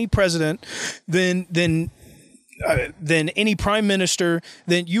criticized than any president, than any prime minister.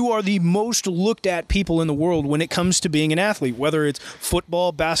 Then you are the most looked at people in the world when it comes to being an athlete, whether it's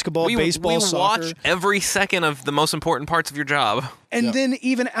football, basketball, baseball, we soccer. watch every second of the most important parts of your job. And then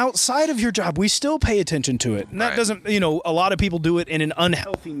even outside of your job, we still pay attention to it. And that Right. doesn't, a lot of people do it in an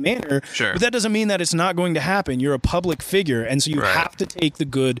unhealthy manner. Sure. But that doesn't mean that it's not going to happen. You're a public figure. And so you Right. have to take the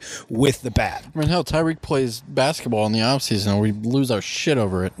good with the bad. I mean, hell, Tyreek plays basketball in the offseason and we lose our shit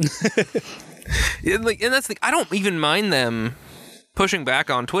over it. And that's the I don't even mind them pushing back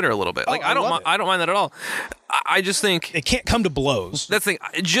on Twitter a little bit. Like I love it. I don't mind that at all. I just think It can't come to blows. that's the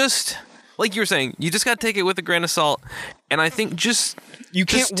thing. Just like you were saying, you just got to take it with a grain of salt. And I think You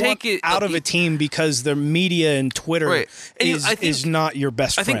can't just take it out of a team because their media and Twitter Right. And is, I think- is not your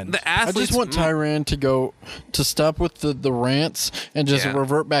best I think friend. the I athletes just want Tyrann to stop with the rants and just Yeah.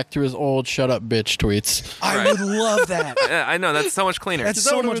 revert back to his old "shut up, bitch" tweets. I Right. would love that. Yeah, I know that's so much cleaner. That's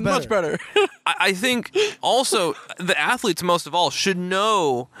so would've much been better. I think also the athletes most of all should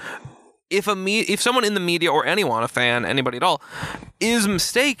know if someone in the media or anyone, a fan, anybody at all, is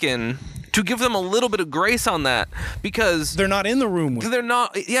mistaken, to give them a little bit of grace on that because They're not in the room with they're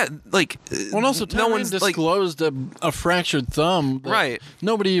not. Yeah, like Well, and also, no Tyrann one's like. disclosed a fractured thumb. that Right.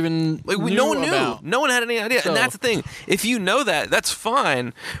 Nobody even No one knew. about. No one had any idea, So- and that's the thing. If you know that, that's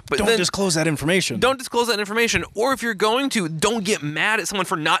fine. But Don't then disclose that information. don't disclose that information. Or if you're going to, don't get mad at someone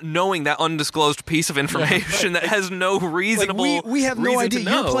for not knowing that undisclosed piece of information that has no reasonable. Like we have no reason idea. to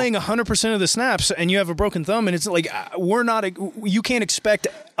know. You're playing 100% of the snaps, and you have a broken thumb, and it's like we're not. You can't expect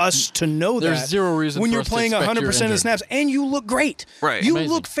us to know that. There's zero reason when for you're us to playing expect 100% of the you're snaps, and you look great. Right. You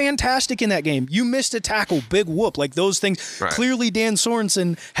Amazing. look fantastic in that game. You missed a tackle, big whoop. Like those things. Right. Clearly, Dan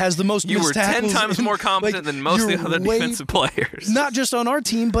Sorensen has the most. You missed were 10 tackles times in- more competent like, than most of the you're other way- defensive players. Not just on our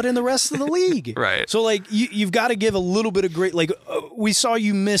team, but in the rest of the league. Right. So like you've got to give a little bit of great. Like we saw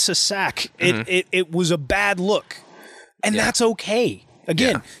you miss a sack. It was a bad look, and that's okay.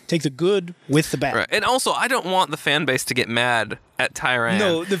 Again, Yeah. take the good with the bad. Right. And also, I don't want the fan base to get mad at Tyrann.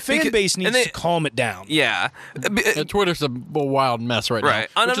 No, the fan Because- base and needs they- to calm it down. Yeah. And Twitter's a wild mess right Right.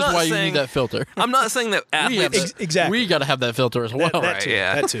 now, And which I'm is not why you saying- need that filter. I'm not saying that We have athletes. that- exactly. We got to have that filter as well. that Right, too.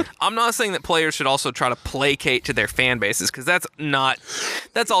 yeah. That too. I'm not saying that players should also try to placate to their fan bases because that's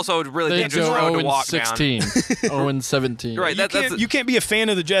also a really They dangerous go road to 0 walk 16, 0 17. Right. You you can't be a fan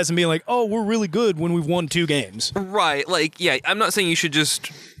of the Jazz and be like, oh, we're really good when we've won 2 games. Right. Like, yeah, I'm not saying you should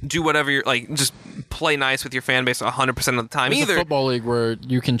just do whatever you're like, just play nice with your fan base 100% of the time There's a either. football league where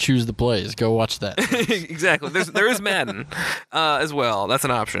you can choose the plays. Go watch that. Exactly. There is Madden as well. That's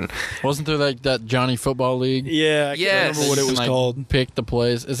an option. Wasn't there like that Johnny Football League? Yeah, I can't Yes. remember what it You was can, like, called. Pick the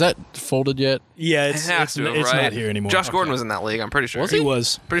plays. Is that folded yet? Yeah, It it's has to, it's right? not here anymore. Josh Gordon was in that league. I'm pretty sure. He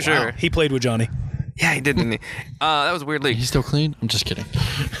was. Pretty sure. He played with Johnny. Yeah, he did, didn't he? That was a weird league. He's still clean? I'm just kidding.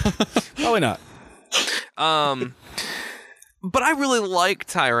 Probably not. But I really like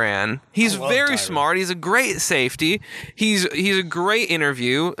Tyrann. He's love very Tyrann. smart. He's a great safety. He's a great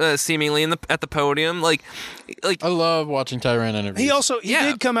interview, seemingly at the podium. Like I love watching Tyrann interviews. He Yeah.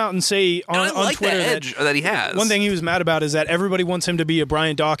 did come out and say on, and I on like Twitter the edge that he has. one thing he was mad about is that everybody wants him to be a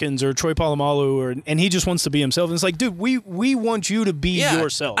Brian Dawkins or Troy Polamalu, and he just wants to be himself. And it's like, dude, we want you to be Yeah.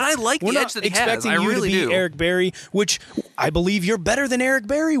 yourself. And I like We're the not edge that he has. expecting I you really to be do. Eric Berry, which I believe you're better than Eric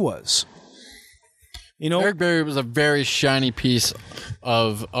Berry was. You know, Eric Berry was a very shiny piece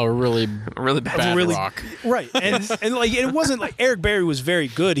of a really bad really rock. right, and like it wasn't like Eric Berry was very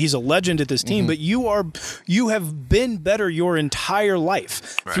good. He's a legend at this team, but you have been better your entire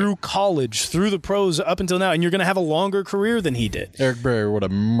life through college, through the pros up until now, and you're going to have a longer career than he did. Eric Berry would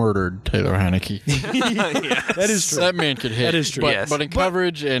have murdered Taylor Heineke. That is true. That man could hit. That is true. But, Yes. but in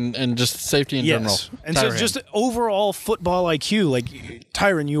coverage and just safety in general. And so Tyron. just overall football IQ, like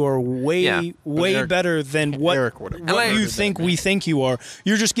Tyron, you are way Eric- better than what Eric would've you murdered think that we think you are.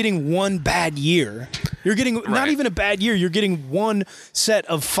 You're just getting one bad year. You're getting not Right. even a bad year. You're getting one set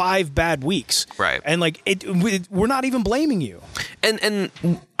of 5 bad weeks. Right. And like we're not even blaming you. And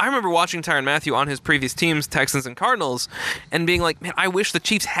I remember watching Tyrann Mathieu on his previous teams, Texans and Cardinals, and being like, man, I wish the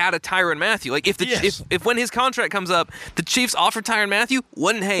Chiefs had a Tyrann Mathieu. Like, if when his contract comes up, the Chiefs offered Tyrann Mathieu,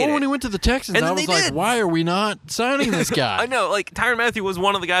 wouldn't hate Well, it. when he went to the Texans, And I then was they like, did. why are we not signing this guy? I know, like Tyrann Mathieu was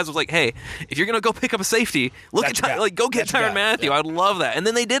one of the guys who was like, hey, if you're gonna go pick up a safety, look That's at your guy. go get That's your Tyrann guy. Mathieu. I'd love that. And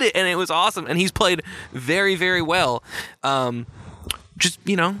then they did it, and it was awesome. And he's played very, very well. Just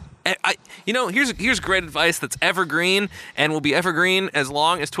here's great advice that's evergreen and will be evergreen as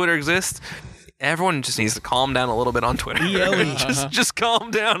long as Twitter exists. Everyone just needs to calm down a little bit on Twitter. ELE. just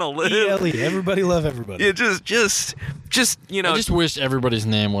calm down a little. ELE. Everybody love everybody. Yeah, just I just wish everybody's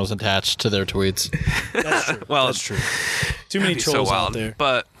name was attached to their tweets. That's true. well, That's true. Too many That'd be trolls so out wild. there.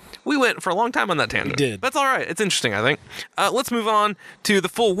 But we went for a long time on that tangent. We did. That's all right. It's interesting, I think. Let's move on to the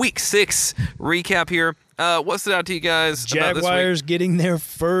full Week 6 recap here. What stood out to you guys about this Jaguars getting their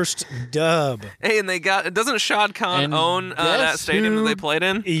first dub. week? Hey, and they got. Doesn't Shad Khan And own that guess stadium that who- they played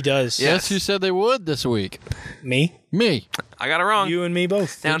in? He does. Guess who said they would this week? Me? Me. I got it wrong. You and me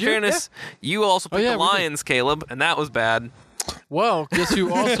both. Now, in Did you? fairness, you also picked yeah, the we did. Lions, Caleb, and that was bad. Well, guess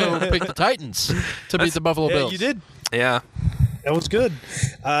who also picked the Titans to beat the Buffalo Yeah, Bills? you did. Yeah. That was good.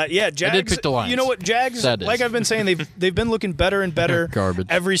 Jags. pick the Lions. You know what, Jags? Sad days. Like I've been saying, they've been looking better and better. Garbage.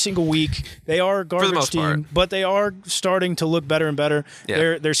 Every single week. They are a garbage most team, part. but they are starting to look better and better.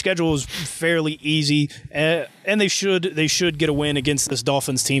 Yeah. Their schedule is fairly easy, and they should get a win against this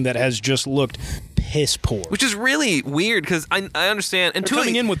Dolphins team that has just looked piss poor. Which is really weird because I understand. And They're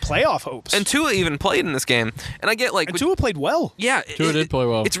coming in with playoff hopes. and Tua even played in this game, and I get like And Tua played well. Yeah, Tua did play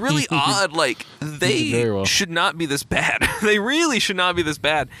well. It's really odd. Like did they very well. should not be this bad. They really should not be this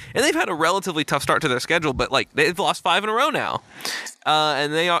bad. And they've had a relatively tough start to their schedule, but like they've lost 5 in a row now,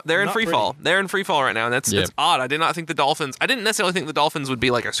 and they're in Not free fall. They're in free fall right now, and that's Yep. it's odd. I did not think the Dolphins. I didn't necessarily think the Dolphins would be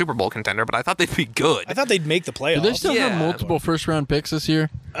like a Super Bowl contender, but I thought they'd be good. I thought they'd make the playoffs. Do they still Yeah. have multiple first-round picks this year?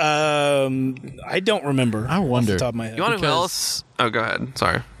 I don't remember. I wonder. Off the top of my head. You want to know who because- else? Oh, go ahead.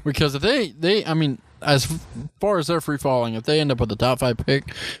 Sorry. Because if I mean, as far as they're free falling, if they end up with the top 5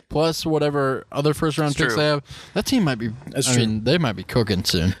 pick plus whatever other first-round It's picks true. they have, that team might be. That's I true. mean, they might be cooking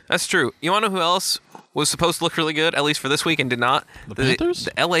soon. That's true. You want to know who else was supposed to look really good, at least for this week, and did not? The Panthers?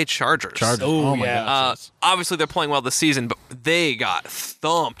 The LA Chargers. Oh, my yeah. gosh. Obviously, they're playing well this season, but they got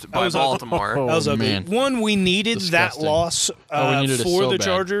thumped by was ugly. Baltimore. Oh, That was ugly. man. One, we needed Disgusting. that loss we needed it for so the bad.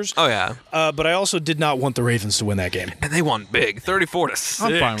 Chargers. Oh yeah, But I also did not want the Ravens to win that game. and they won big, 34-6.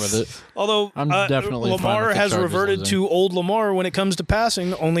 I'm fine with it. Although I'm definitely fine Lamar with the has Chargers reverted losing. to old Lamar when it comes to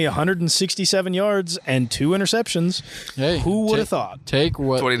passing, only 167 yards and 2 interceptions. Hey, Who would have thought? Take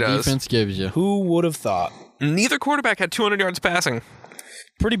what, what he does. defense gives you. Who would have thought? Neither quarterback had 200 yards passing.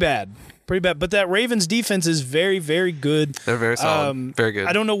 Pretty bad. Pretty bad. But that Ravens defense is very, very good. They're very solid, very good.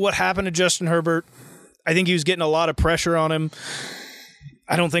 I don't know what happened to Justin Herbert. I think he was getting a lot of pressure on him.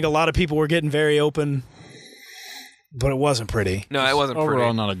 I don't think a lot of people were getting very open, but it wasn't pretty. No, it wasn't Overall,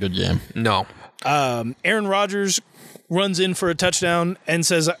 pretty. not a good game. No. Aaron Rodgers runs in for a touchdown and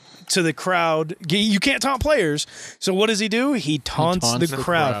says to the crowd, "You can't taunt players." So what does he do? He taunts the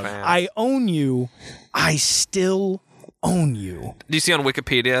crowd. crowd. I own you. I still own you. Do you see on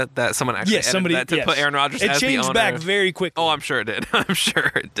Wikipedia that someone actually Yes, edited somebody that to yes. put Aaron Rodgers It as the changed owner? back very quickly. Oh, I'm sure it did. I'm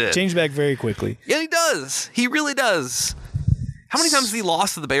sure it did. Changed back very quickly. Yeah, he does. He really does. How many times has he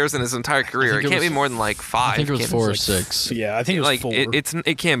lost to the Bears in his entire career? It it can't was- be more than like 5. I think it was Can't- 4 or 6. Yeah, I think it was like 4.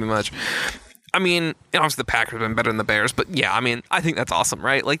 it can't be much. I mean, obviously the Packers have been better than the Bears, but yeah, I mean, I think that's awesome,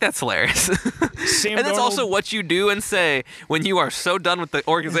 right? Like that's hilarious. Sam And that's Darnold- also what you do and say when you are so done with the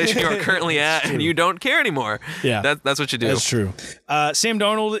organization you are currently at and you don't care anymore. Yeah. That's what you do. That's true. Sam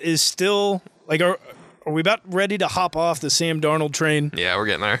Darnold is still like, are we about ready to hop off the Sam Darnold train? Yeah, we're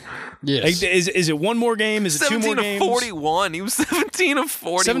getting there. Yes. Like, is it one more game? Is it 2 more 17 of games? 41. He was 17 of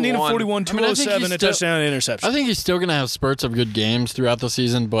 41. 17 of 41, I mean, I think 207, he's a still- touchdown, and interception. I think he's still going to have spurts of good games throughout the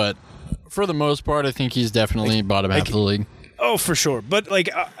season, but for the most part, I think he's definitely bottom half of the league. Oh, for sure. But, like,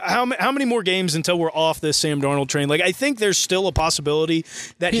 how many more games until we're off this Sam Darnold train? Like, I think there's still a possibility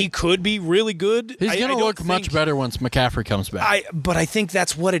that he could be really good. He's going to look much better once McCaffrey comes back. But I think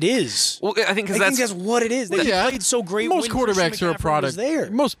that's what it is. Well, I think that's what it is. They played so great. Most when quarterbacks Christian are a McCaffrey product. was there.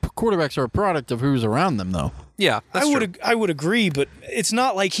 Most quarterbacks are a product of who's around them, though. Yeah, that's true. I would agree, but it's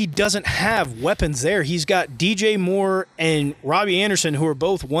not like he doesn't have weapons there. He's got DJ Moore and Robbie Anderson, who are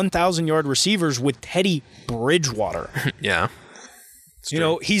both 1,000-yard receivers with Teddy Bridgewater. Yeah. You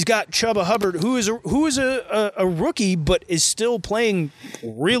know, he's got Chuba Hubbard, who is a rookie, but is still playing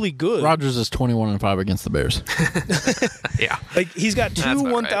really good. Rodgers is 21-5 against the Bears. Yeah. Like, he's got two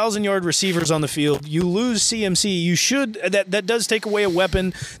 1,000-yard receivers on the field. You lose CMC. You should. That does take away a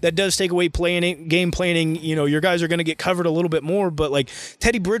weapon. That does take away game planning. You know, your guys are going to get covered a little bit more. But, like,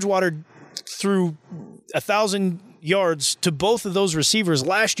 Teddy Bridgewater threw 1,000 yards to both of those receivers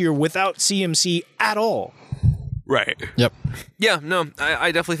last year without CMC at all. Right. Yep. Yeah, no,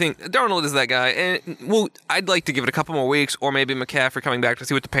 I definitely think Darnold is that guy. And, well, I'd like to give it a couple more weeks, or maybe McCaffrey coming back to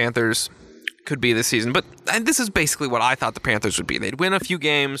see what the Panthers could be this season. But this is basically what I thought the Panthers would be. They'd win a few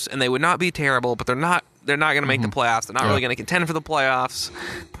games, and they would not be terrible, but they're not going to make the playoffs. They're not really going to contend for the playoffs,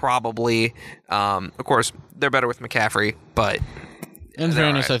 probably. Of course, they're better with McCaffrey, but... In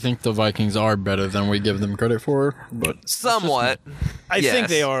fairness, I think the Vikings are better than we give them credit for, but somewhat. I think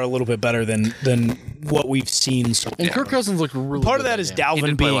they are a little bit better than what we've seen so far. And Kirk Cousins looked really Part good of that is game.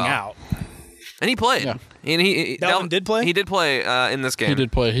 Dalvin being out. And he played. Yeah. And Dalvin did play? He did play in this game. He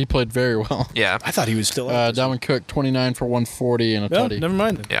did play. He played very well. Yeah. I thought he was still out. Dalvin Cook, 29 for 140 and a No, tutty. never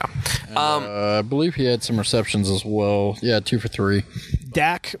mind. Then. Yeah. And, I believe he had some receptions as well. Yeah, 2 for 3.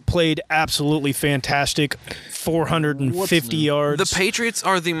 Dak played absolutely fantastic, 450 yards. The Patriots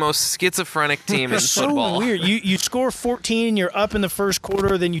are the most schizophrenic team in so football. weird. You score 14, you're up in the first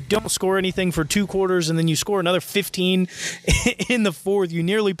quarter, then you don't score anything for 2 quarters, and then you score another 15 in the fourth. You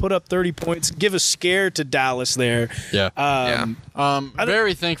nearly put up 30 points. Give a scare to Dallas there. Yeah.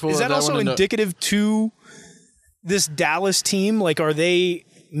 Very thankful. Is that also indicative to this Dallas team? Like, are they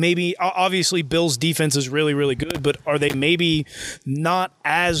maybe, obviously Bills' defense is really, really good, but are they maybe not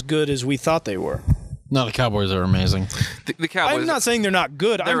as good as we thought they were? No, the Cowboys are amazing. The Cowboys. I'm not saying they're not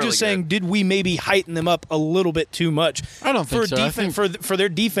good. I'm really just saying, good. did we maybe heighten them up a little bit too much? I don't think for so. I Defense, think- for their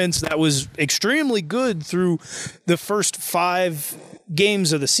defense that was extremely good through the first 5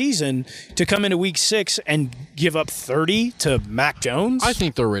 games of the season to come into week 6 and give up 30 to Mac Jones? I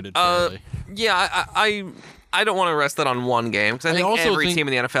think they're rated fairly. Yeah, I don't want to rest that on one game because I think also every think- team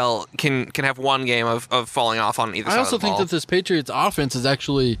in the NFL can have one game of falling off on either side I also of the think ball. that this Patriots offense is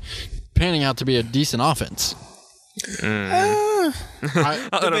actually panning out to be a decent offense.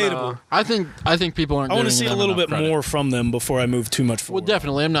 Debatable. I think people aren't. I want to giving see a them little enough bit credit. more from them before I move too much Well, forward.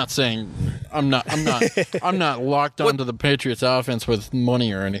 definitely. I'm not saying I'm not locked onto the Patriots offense with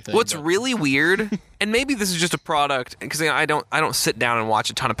money or anything. What's but- really weird, and maybe this is just a product, because I don't sit down and watch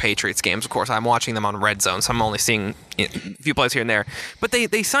a ton of Patriots games. Of course, I'm watching them on Red Zone, so I'm only seeing a few plays here and there. But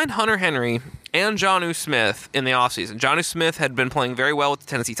they signed Hunter Henry and Jonnu Smith in the offseason. Jonnu Smith had been playing very well with the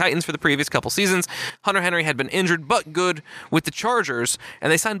Tennessee Titans for the previous couple seasons. Hunter Henry had been injured but good with the Chargers, and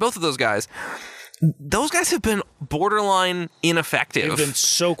they signed both of those guys. Those guys have been borderline ineffective. They've been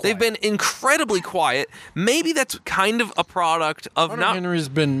so quiet. They've been incredibly quiet. Maybe that's kind of a product of Hunter not. Henry's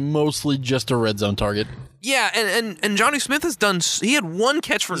been mostly just a red zone target. Yeah, and Jonnu Smith has done. He had 1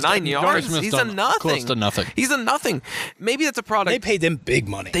 catch for 9 yards. Smith's He's a done nothing. close to nothing. He's a nothing. Maybe that's a product. They paid them big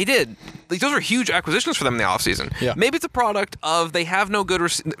money. They did. Like, those are huge acquisitions for them in the offseason. Yeah. Maybe it's a product of they have no good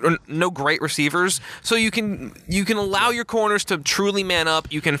or no great receivers, so you can allow your corners to truly man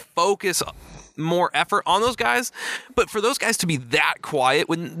up. You can focus more effort on those guys, but for those guys to be that quiet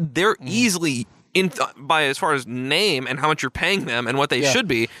when they're easily by as far as name and how much you're paying them and what they should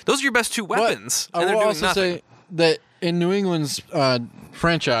be, those are your best 2 weapons. But I and they're will doing also nothing. say that in New England's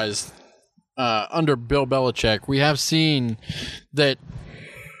franchise under Bill Belichick, we have seen that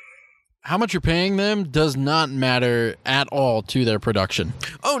how much you're paying them does not matter at all to their production.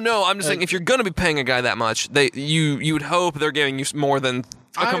 Oh no, I'm just saying if you're going to be paying a guy that much, you would hope they're giving you more than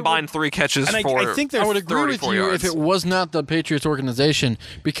a combined 3 catches And for. I think they're I would agree with 34 you yards. if it was not the Patriots organization,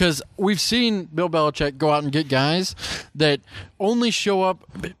 because we've seen Bill Belichick go out and get guys that only show up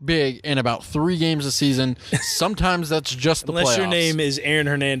big in about 3 games a season. Sometimes that's just the Unless playoffs. your name is Aaron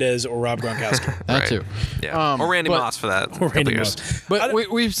Hernandez or Rob Gronkowski. that Right. too. Yeah. Or Randy but- Moss for that. Or couple Randy years. Moss. But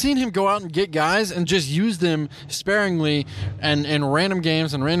we've seen him go out and get guys and just use them sparingly and in random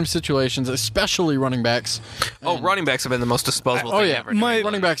games and random situations, especially running backs. Oh, running backs have been the most disposable Oh, thing yeah. ever. My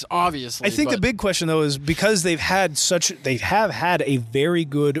running backs, obviously. I think the big question though is because they have had a very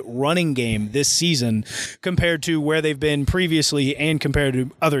good running game this season compared to where they've been previously and compared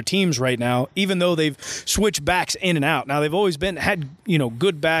to other teams right now. Even though they've switched backs in and out, now they've always had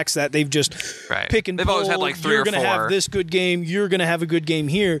good backs that they've just pick and they've pull. always had like 3 you're or 4. You're gonna have this good game. You're gonna have a good game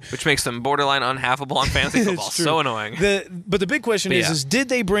here, which makes them borderline unhalfable on fantasy football. So annoying. But the big question is did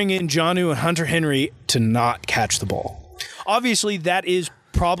they bring in Jonnu and Hunter Henry to not catch the ball? Obviously, that is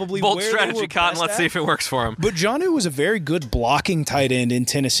probably bold where strategy, they were Cotton. best Let's at. see if it works for him. But Jonnu was a very good blocking tight end in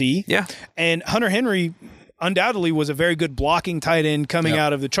Tennessee. Yeah. And Hunter Henry undoubtedly was a very good blocking tight end coming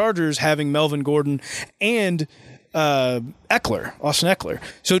out of the Chargers, having Melvin Gordon and Austin Eckler.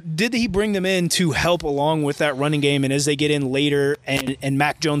 So did he bring them in to help along with that running game, and as they get in later and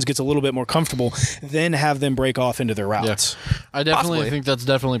Mac Jones gets a little bit more comfortable, then have them break off into their routes? Yeah. I definitely think that's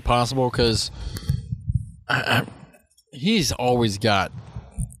definitely possible because Belichick's always got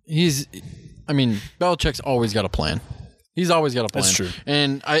a plan. He's always got a plan. That's true.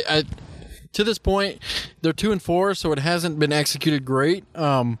 And I to this point, they're 2-4, so it hasn't been executed great.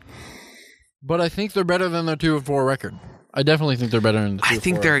 But I think they're better than their 2-4 record. I definitely think they're better than the 2-4. I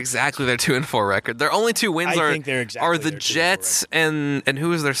think they're exactly their 2-4 record. Their only 2 wins are the Jets and who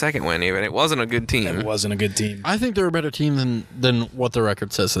was their second win even? It wasn't a good team. It wasn't a good team. I think they're a better team than what the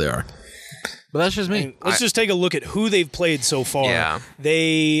record says they are. But that's just me. Let's just take a look at who they've played so far. Yeah.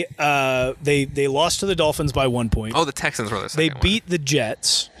 They lost to the Dolphins by 1 point. Oh, the Texans were their second They beat the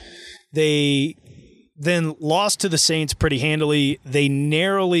Jets. They then lost to the Saints pretty handily. They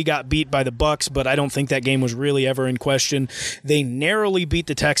narrowly got beat by the Bucks, but I don't think that game was really ever in question. They narrowly beat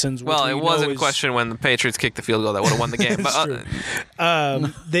the Texans. Well, it was in question when the Patriots kicked the field goal that would have won the game.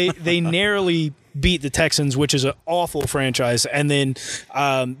 But they narrowly beat the Texans, which is an awful franchise, and then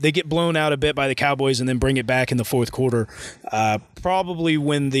they get blown out a bit by the Cowboys and then bring it back in the fourth quarter. Probably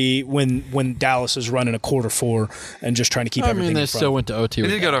when Dallas is running a quarter 4 and just trying to keep everything. They in front. still went to OT. They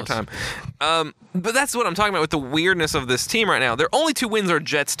with did go to Dallas. overtime. But that's what I'm talking about with the weirdness of this team right now. Their only 2 wins are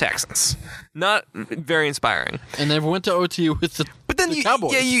Jets-Texans. Not very inspiring. And they went to OT with the But then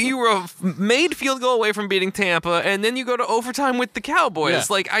Cowboys. you were a made field goal away from beating Tampa, and then you go to overtime with the Cowboys. Yeah.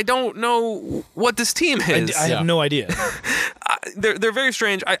 Like, I don't know what this team is. I have no idea. They're very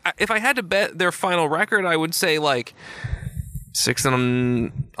strange. If I had to bet their final record, I would say like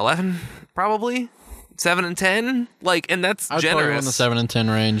 6-11, probably 7-10. Like, and that's I'd probably generous. in the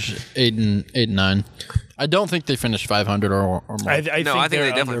 7-10 range, 8-9. I don't think they finished 500 or more. I think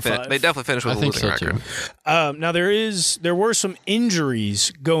they definitely finished with a losing record. Now there were some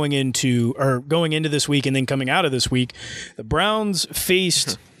injuries going into this week and then coming out of this week. The Browns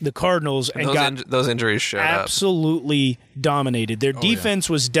faced the Cardinals and those injuries showed absolutely dominated. Their defense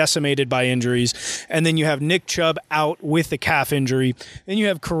was decimated by injuries, and then you have Nick Chubb out with a calf injury. Then you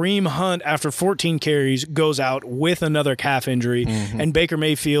have Kareem Hunt after 14 carries goes out with another calf injury, and Baker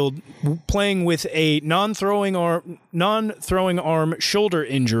Mayfield playing with a non-throwing arm shoulder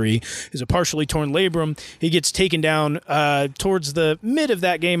injury is a partially torn labrum. He gets taken down towards the mid of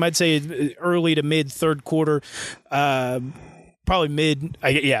that game. I'd say early to mid third quarter. Probably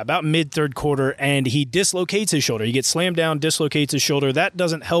about mid third quarter, and he dislocates his shoulder. He gets slammed down, dislocates his shoulder. That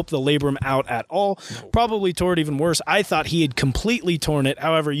doesn't help the labrum out at all. Probably tore it even worse. I thought he had completely torn it.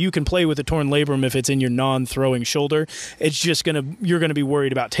 However, you can play with a torn labrum if it's in your non-throwing shoulder. It's just you're gonna be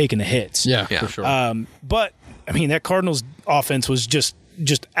worried about taking the hits. Yeah, for sure. But I mean, that Cardinals offense was just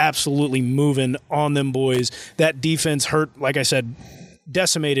absolutely moving on them boys. That defense hurt, like I said,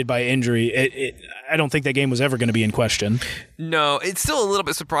 decimated by injury. I don't think that game was ever going to be in question. No, it's still a little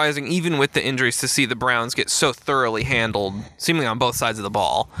bit surprising, even with the injuries, to see the Browns get so thoroughly handled, seemingly on both sides of the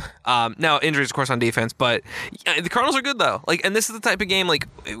ball. Now, injuries, of course, on defense, but the Cardinals are good, though. Like, and this is the type of game, like,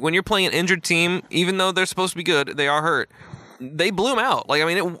 when you're playing an injured team, even though they're supposed to be good, they are hurt. They blew them out. Like, I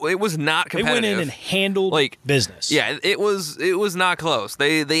mean, it was not competitive. They went in and handled business. Yeah, it was not close.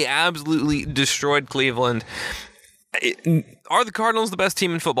 They absolutely destroyed Cleveland. Are the Cardinals the best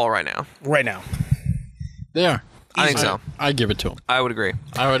team in football right now? Right now. They are. I think so. I give it to them. I would agree.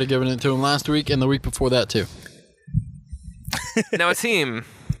 I would have given it to them last week and the week before that, too. Now, a team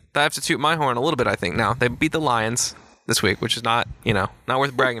that I have to toot my horn a little bit, I think. Now, they beat the Lions this week, which is not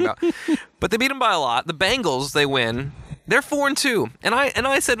worth bragging about. But they beat them by a lot. The Bengals, they win. They're 4-2, and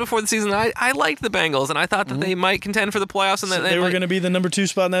I said before the season I liked the Bengals, and I thought that they might contend for the playoffs, and that they were going to be the number 2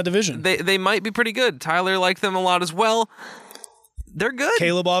 spot in that division. They might be pretty good. Tyler liked them a lot as well. They're good.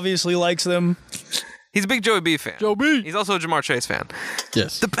 Caleb obviously likes them. He's a big Joey B fan. Joe B. He's also a Jamar Chase fan.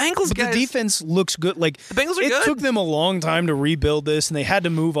 Yes. The Bengals guys. The defense looks good. Like the Bengals are good. It good. took them a long time to rebuild this, and they had to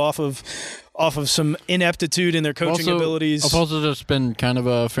move off of off of some ineptitude in their coaching abilities. I've also just been kind of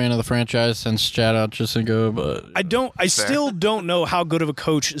a fan of the franchise since Chad Ochocinco, but I still don't know how good of a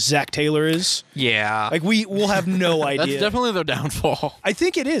coach Zach Taylor is. Yeah. Like we'll have no idea. that's definitely their downfall. I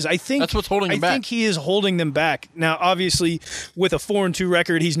think it is. I think That's what's holding him back. I think he is holding them back. Now, obviously, with a 4-2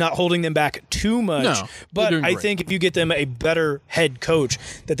 record, he's not holding them back too much. No, but they're doing I great. think if you get them a better head coach,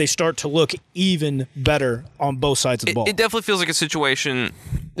 that they start to look even better on both sides of the ball. It definitely feels like a situation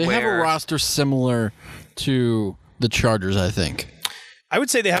They where have a roster similar to the Chargers, I think. I would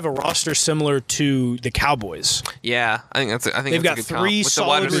say they have a roster similar to the Cowboys. Yeah, I think They've got that's a good three comp. With the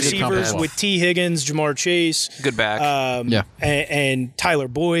wide solid receiver receivers comp. with T. Higgins, Jamar Chase, good back. Yeah. and Tyler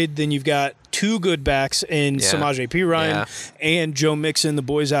Boyd. Then you've got two good backs in Yeah. Samaje Perine Yeah. and Joe Mixon, the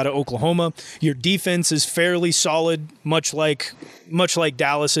boys out of Oklahoma. Your defense is fairly solid, much like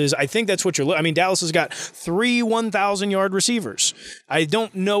Dallas is. I think that's what you're looking. I mean, Dallas has got 3 1,000-yard receivers. I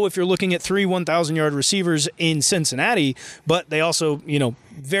don't know if you're looking at 3 1,000-yard receivers in Cincinnati, but they also,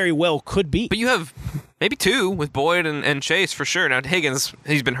 very well could be. But you have maybe 2 with Boyd and Chase for sure. Now Higgins,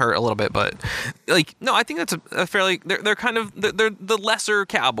 he's been hurt a little bit, but no, I think that's a fairly. They're kind of they're the lesser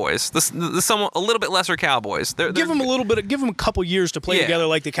Cowboys, the somewhat a little bit lesser Cowboys. Give them a couple years to play Yeah. together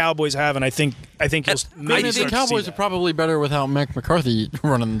like the Cowboys have, and I think you'll maybe I mean, the start to see Cowboys that. are probably better without Mike McCarthy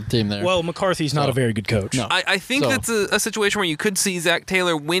running the team there. Well, McCarthy's not a very good coach. No. I think So- that's a situation where you could see Zach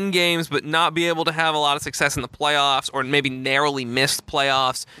Taylor win games, but not be able to have a lot of success in the playoffs, or maybe narrowly missed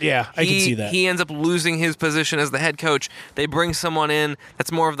playoffs. Yeah, I can see that. He ends up losing his position as the head coach. They bring someone in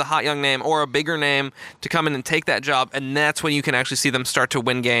that's more of the hot young name or a bigger name to come in and take that job, and that's when you can actually see them start to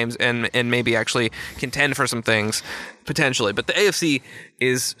win games and maybe actually contend for some things potentially. But the AFC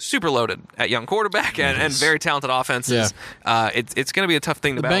is super loaded at young quarterback and very talented offenses. It's going to be a tough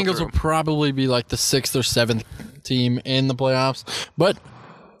thing to the battle Bengals through. will probably be like the 6th or 7th team in the playoffs, but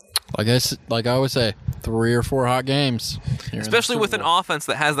like I always say, 3 or 4 hot games, Especially with an offense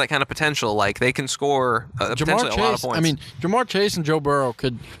that has that kind of potential. Like, they can score potentially a lot of points. I mean, Jamar Chase and Joe Burrow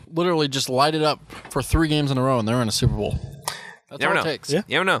could literally just light it up for 3 games in a row, and they're in a Super Bowl. That's never all know. it takes. Yeah.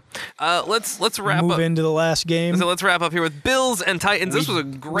 You never know. Let's wrap Move up. into the last game. So let's wrap up here with Bills and Titans. This was a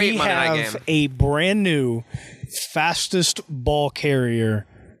great we Monday night have game. a brand new fastest ball carrier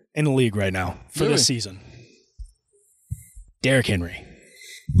in the league right now for Really? this season. Derrick Henry.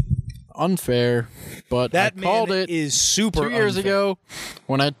 Unfair, but That I called man it is super 2 years unfair. ago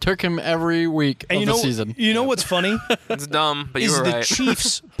when I took him every week And of the season. You know what's funny It's dumb, but you is were the right.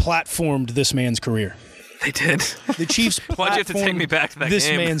 Chiefs platformed this man's career. They did. The Chiefs Why'd you have to take platformed me back to that this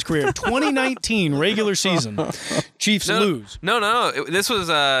game? man's career. 2019 regular season, Chiefs lose. No. This was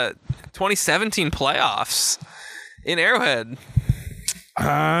 2017 playoffs in Arrowhead.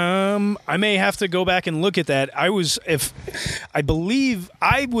 I may have to go back and look at that. I believe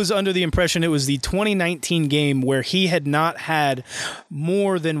I was under the impression it was the 2019 game where he had not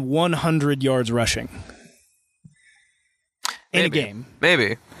more than 100 yards rushing in a Maybe. game.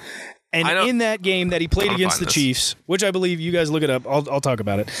 Maybe. And I don't- in that game that he played I'm against the fine this. Chiefs, which I believe you guys look it up, I'll talk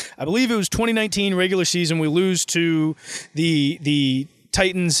about it. I believe it was 2019 regular season. We lose to the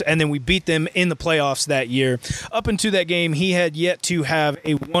Titans, and then we beat them in the playoffs that year. Up into that game, he had yet to have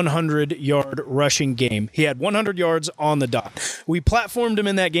a 100-yard rushing game. He had 100 yards on the dot. We platformed him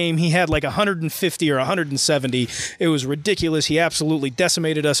in that game. He had like 150 or 170. It was ridiculous. He absolutely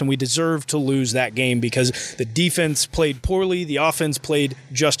decimated us, and we deserved to lose that game because the defense played poorly. The offense played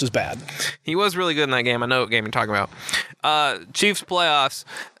just as bad. He was really good in that game. I know what game you're talking about. Chiefs playoffs,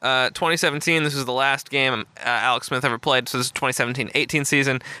 2017. This was the last game Alex Smith ever played. So this is 2017-18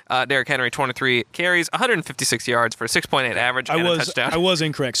 season. Derrick Henry, 23 carries, 156 yards for a 6.8 average and a touchdown. I was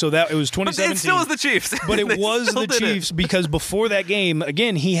incorrect. So that it was But 2017. it still was the Chiefs. But it They was still the did it. Chiefs because before that game,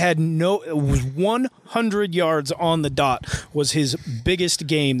 again, he had it was 100 yards on the dot was his biggest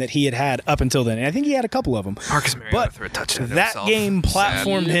game that he had up until then. And I think he had a couple of them. Marcus Mariota But threw a touchdown to that himself. game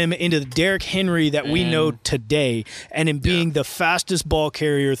platformed Sad. him into the Derrick Henry that we know today and in being the fastest ball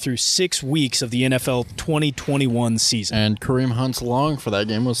carrier through 6 weeks of the NFL 2021 season. And Kareem Hunt's long for that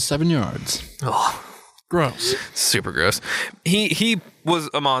game was 7 yards. Oh, Gross. super gross. He was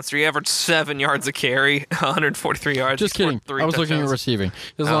a monster. He averaged 7 yards a carry, 143 yards. Just He scored kidding. 3 I was looking at touchdowns. receiving.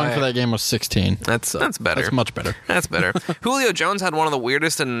 His Oh, long yeah. for that game was 16. That's better. That's much better. That's better. Julio Jones had one of the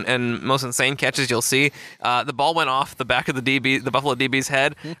weirdest and most insane catches you'll see. The ball went off the back of the Buffalo DB's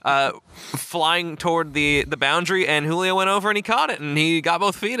head, flying toward the boundary, and Julio went over and he caught it, and he got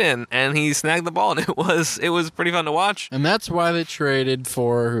both feet in, and he snagged the ball, and it was pretty fun to watch. And that's why they traded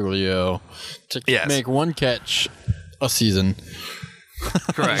for Julio to Yes. make one catch a season. That's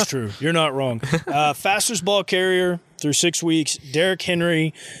Correct. true. You're not wrong. Fastest ball carrier through 6 weeks, Derrick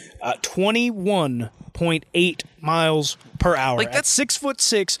Henry. 21.8 miles per hour. Like, At that's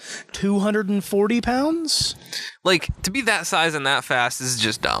 6'6", 240 pounds. Like, to be that size and that fast is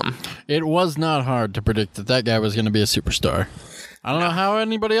just dumb. It was not hard to predict that guy was going to be a superstar. I don't know how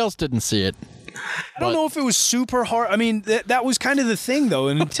anybody else didn't see it. I don't know if it was super hard. I mean, that was kind of the thing, though.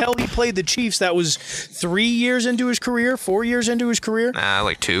 And until he played the Chiefs, that was 3 years into his career, 4 years into his career. Nah,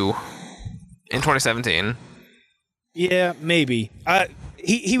 like 2. In 2017. Yeah, maybe.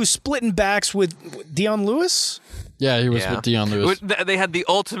 He was splitting backs with Dion Lewis. Yeah, he was with Dion Lewis. They had the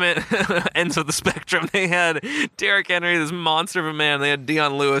ultimate ends of the spectrum. They had Derrick Henry, this monster of a man. They had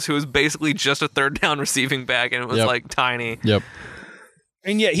Dion Lewis, who was basically just a third down receiving back, and it was like tiny. Yep.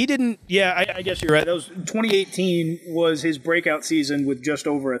 And yeah, he didn't. Yeah, I guess you're right. That was 2018 was his breakout season with just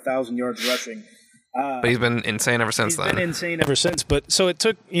over 1,000 yards rushing. But he's been insane ever since then. He's been insane ever since. But so it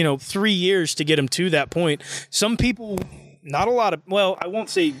took 3 years to get him to that point. Some people. Not a lot of, well, I won't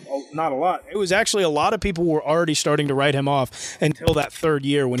say not a lot. It was actually a lot of people were already starting to write him off until that third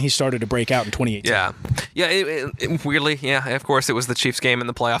year when he started to break out in 2018. Yeah. It weirdly, of course, it was the Chiefs game in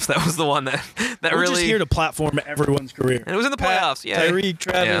the playoffs. That was the one that We're really. just here to platform everyone's career. And it was in the playoffs, Tyreek,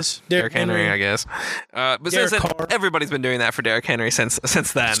 Travis, Derrick Henry, I guess. But Derek since then, Carr. everybody's been doing that for Derrick Henry since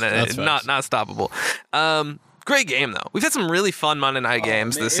then. That's Not stoppable. Great game, though. We've had some really fun Monday night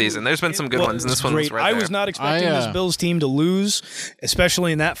games this season. There's been some good ones, and this one was great. right there. I was not expecting this Bills team to lose,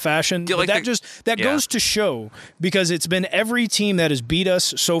 especially in that fashion. Yeah, but like that goes to show, because it's been every team that has beat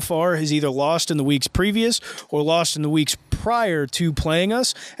us so far has either lost in the weeks previous or lost in the weeks prior to playing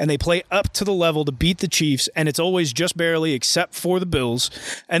us, and they play up to the level to beat the Chiefs, and it's always just barely, except for the Bills,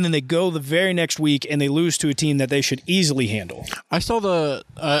 and then they go the very next week and they lose to a team that they should easily handle. I saw a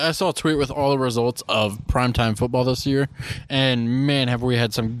tweet with all the results of primetime football this year, and man, have we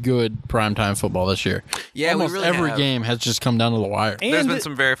had some good primetime football this year. Yeah, almost we really every have. game has just come down to the wire. There's been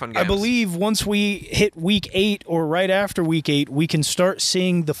some very fun games. I believe once we hit week 8 or right after week 8, we can start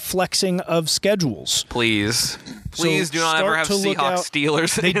seeing the flexing of schedules. Please do not start ever have to look Seahawks out.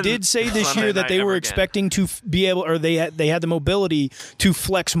 Steelers. They in did say this Sunday year that night they ever were again. expecting to be able, or they had the mobility to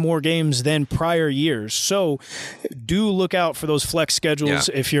flex more games than prior years. So do look out for those flex schedules.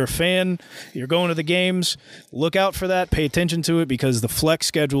 Yeah. If you're a fan, you're going to the games, look out for that. Pay attention to it, because the flex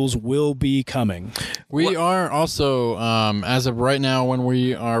schedules will be coming. We are also, as of right now, when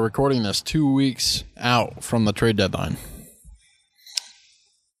we are recording this, 2 weeks out from the trade deadline.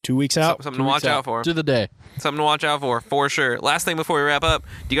 2 weeks out. Something to watch out for. To the day. Something to watch out for sure. Last thing before we wrap up,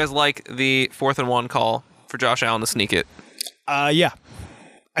 do you guys like the 4th and 1 call for Josh Allen to sneak it? Yeah.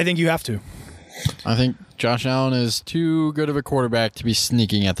 I think you have to. I think Josh Allen is too good of a quarterback to be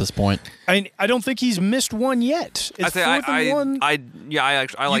sneaking at this point. I don't think he's missed one yet. It's 4th and 1. I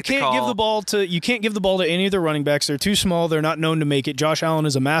like the call. You can't give the ball to any of the running backs. They're too small. They're not known to make it. Josh Allen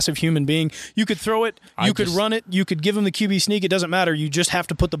is a massive human being. You could throw it. You could run it. You could give him the QB sneak. It doesn't matter. You just have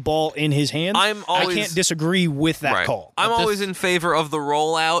to put the ball in his hands. I can't disagree with that call. I'm always in favor of the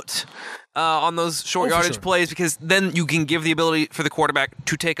rollout. On those short yardage plays, because then you can give the ability for the quarterback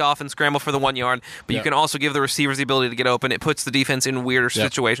to take off and scramble for the 1 yard, but you can also give the receivers the ability to get open. It puts the defense in weirder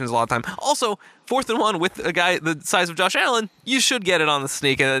situations a lot of time. Also, 4th and 1 with a guy the size of Josh Allen, you should get it on the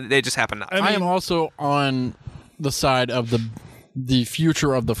sneak, and they just happen not. I am also on the side of the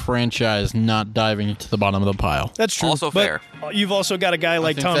future of the franchise not diving to the bottom of the pile. That's true. Also but fair. You've also got a guy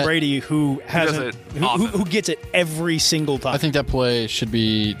like Tom Brady who hasn't, who gets it every single time. I think that play should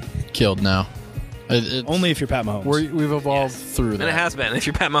be killed now. Only if you're Pat Mahomes. We've evolved through that. And it has been. If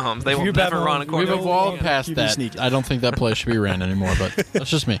you're Pat Mahomes, they will never run a We've quarterback. evolved past that. I don't think that play should be ran anymore, but that's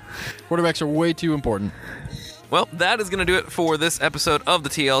just me. Quarterbacks are way too important. Well, that is going to do it for this episode of the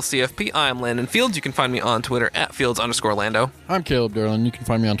TLCFP. I am Landon Fields. You can find me on Twitter at Fields_Lando. I'm Caleb Derlin. You can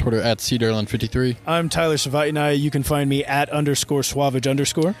find me on Twitter at CDerlin53. I'm Tyler Savatinai. You can find me at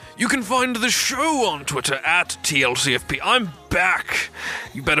 _Suavage_. You can find the show on Twitter at TLCFP. I'm back.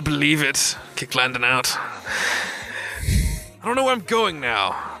 You better believe it. Kick Landon out. I don't know where I'm going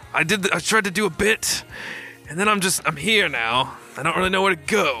now. I tried to do a bit, and then I'm here now. I don't really know where to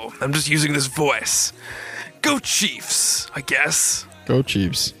go. I'm just using this voice. Go Chiefs, I guess. Go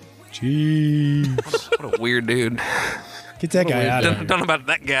Chiefs. Chiefs. What a weird dude. Get that guy out of here. Don't know about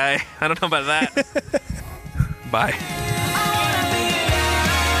that guy. I don't know about that. Bye.